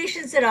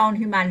conversations around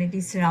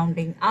humanity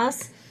surrounding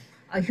us,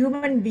 a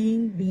human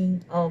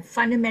being a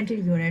fundamental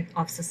unit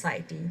of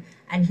society,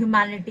 and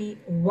humanity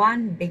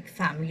one big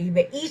family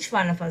where each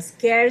one of us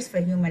cares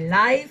for human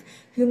life,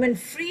 human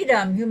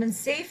freedom, human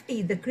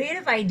safety, the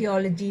creative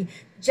ideology,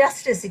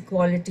 justice,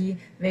 equality,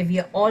 where we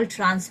are all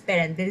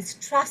transparent. There is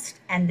trust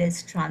and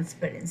there's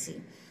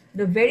transparency.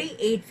 The very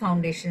 8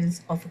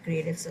 foundations of a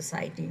creative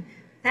society.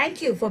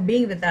 Thank you for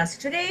being with us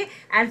today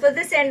and for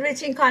this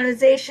enriching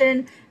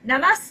conversation.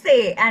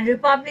 Namaste and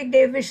Republic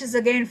Day wishes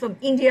again from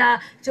India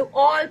to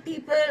all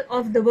people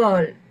of the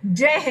world.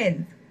 Jai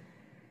Hind.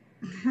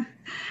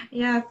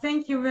 Yeah,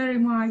 thank you very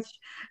much,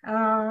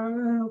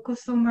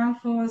 Kusuma,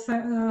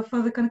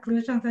 for the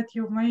conclusions that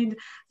you made.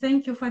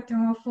 Thank you,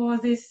 Fatima, for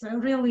this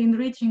really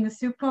enriching,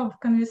 superb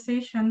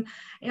conversation.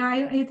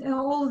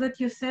 All that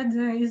you said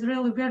is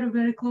really very,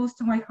 very close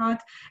to my heart,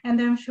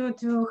 and I'm sure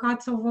to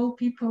hearts of all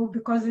people,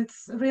 because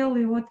it's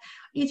really what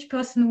each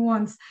person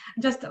wants.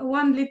 Just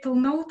one little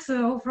note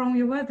from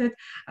you that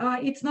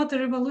it's not a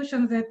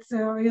revolution that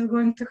is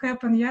going to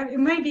happen. Yeah,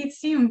 maybe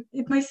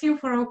it may seem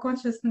for our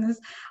consciousness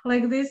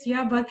like this,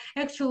 yeah, but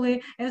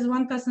actually, as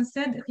one person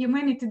said,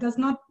 humanity does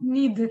not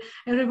need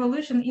a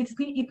revolution,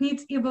 it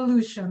needs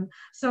evolution.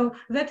 So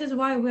that is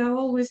why we are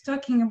always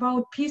talking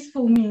about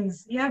peaceful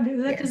means, yeah,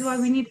 that is why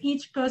we need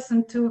each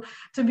person to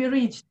be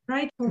reached,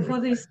 right, for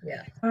this.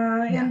 Yeah.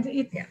 And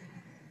it's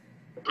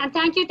And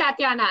thank you,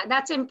 Tatiana.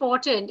 That's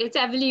important. It's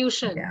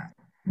evolution. Yeah.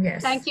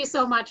 Yes. Thank you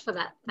so much for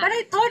that. But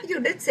I thought you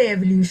did say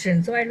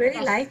evolution, so I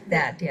really like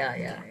that.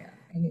 Yeah.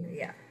 Anyway,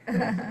 yeah.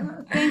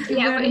 Thank you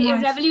very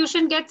much.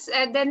 Revolution gets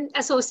then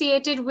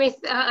associated with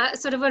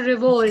sort of a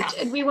revolt,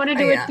 and we want to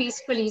do it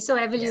peacefully. So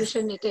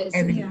evolution it is.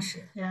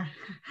 Evolution. Yeah,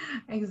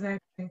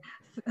 exactly.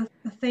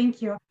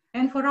 Thank you.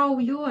 And for our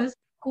viewers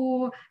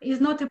who is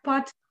not a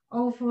part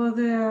of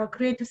the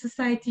Creative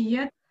Society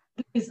yet,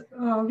 please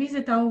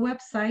visit our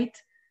website,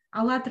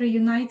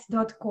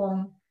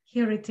 allatraunite.com.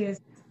 Here it is.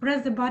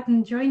 Press the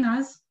button, join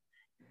us,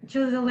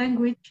 choose the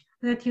language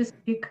that you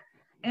speak,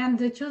 and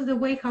choose the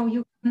way how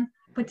you can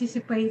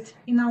participate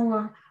in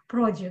our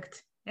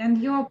project.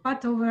 And you are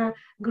part of a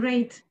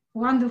great,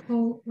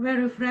 wonderful,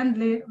 very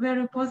friendly,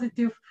 very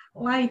positive,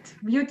 light,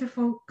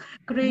 beautiful,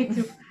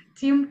 creative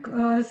team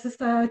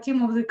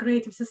of the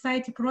Creative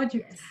Society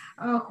project,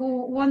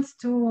 who wants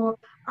who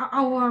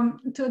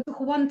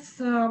wants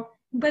a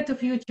better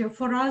future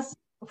for us,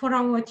 for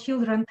our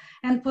children,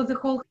 and for the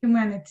whole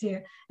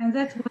humanity. And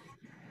that's what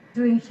we're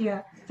doing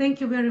here. Thank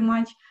you very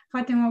much,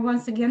 Fatima,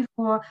 once again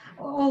for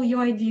all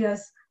your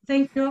ideas.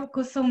 Thank you,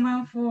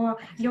 Kusuma, for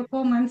your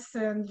comments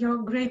and your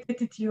great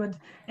attitude.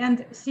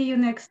 And see you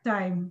next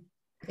time.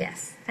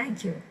 Yes,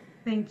 thank you.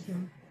 Thank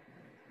you.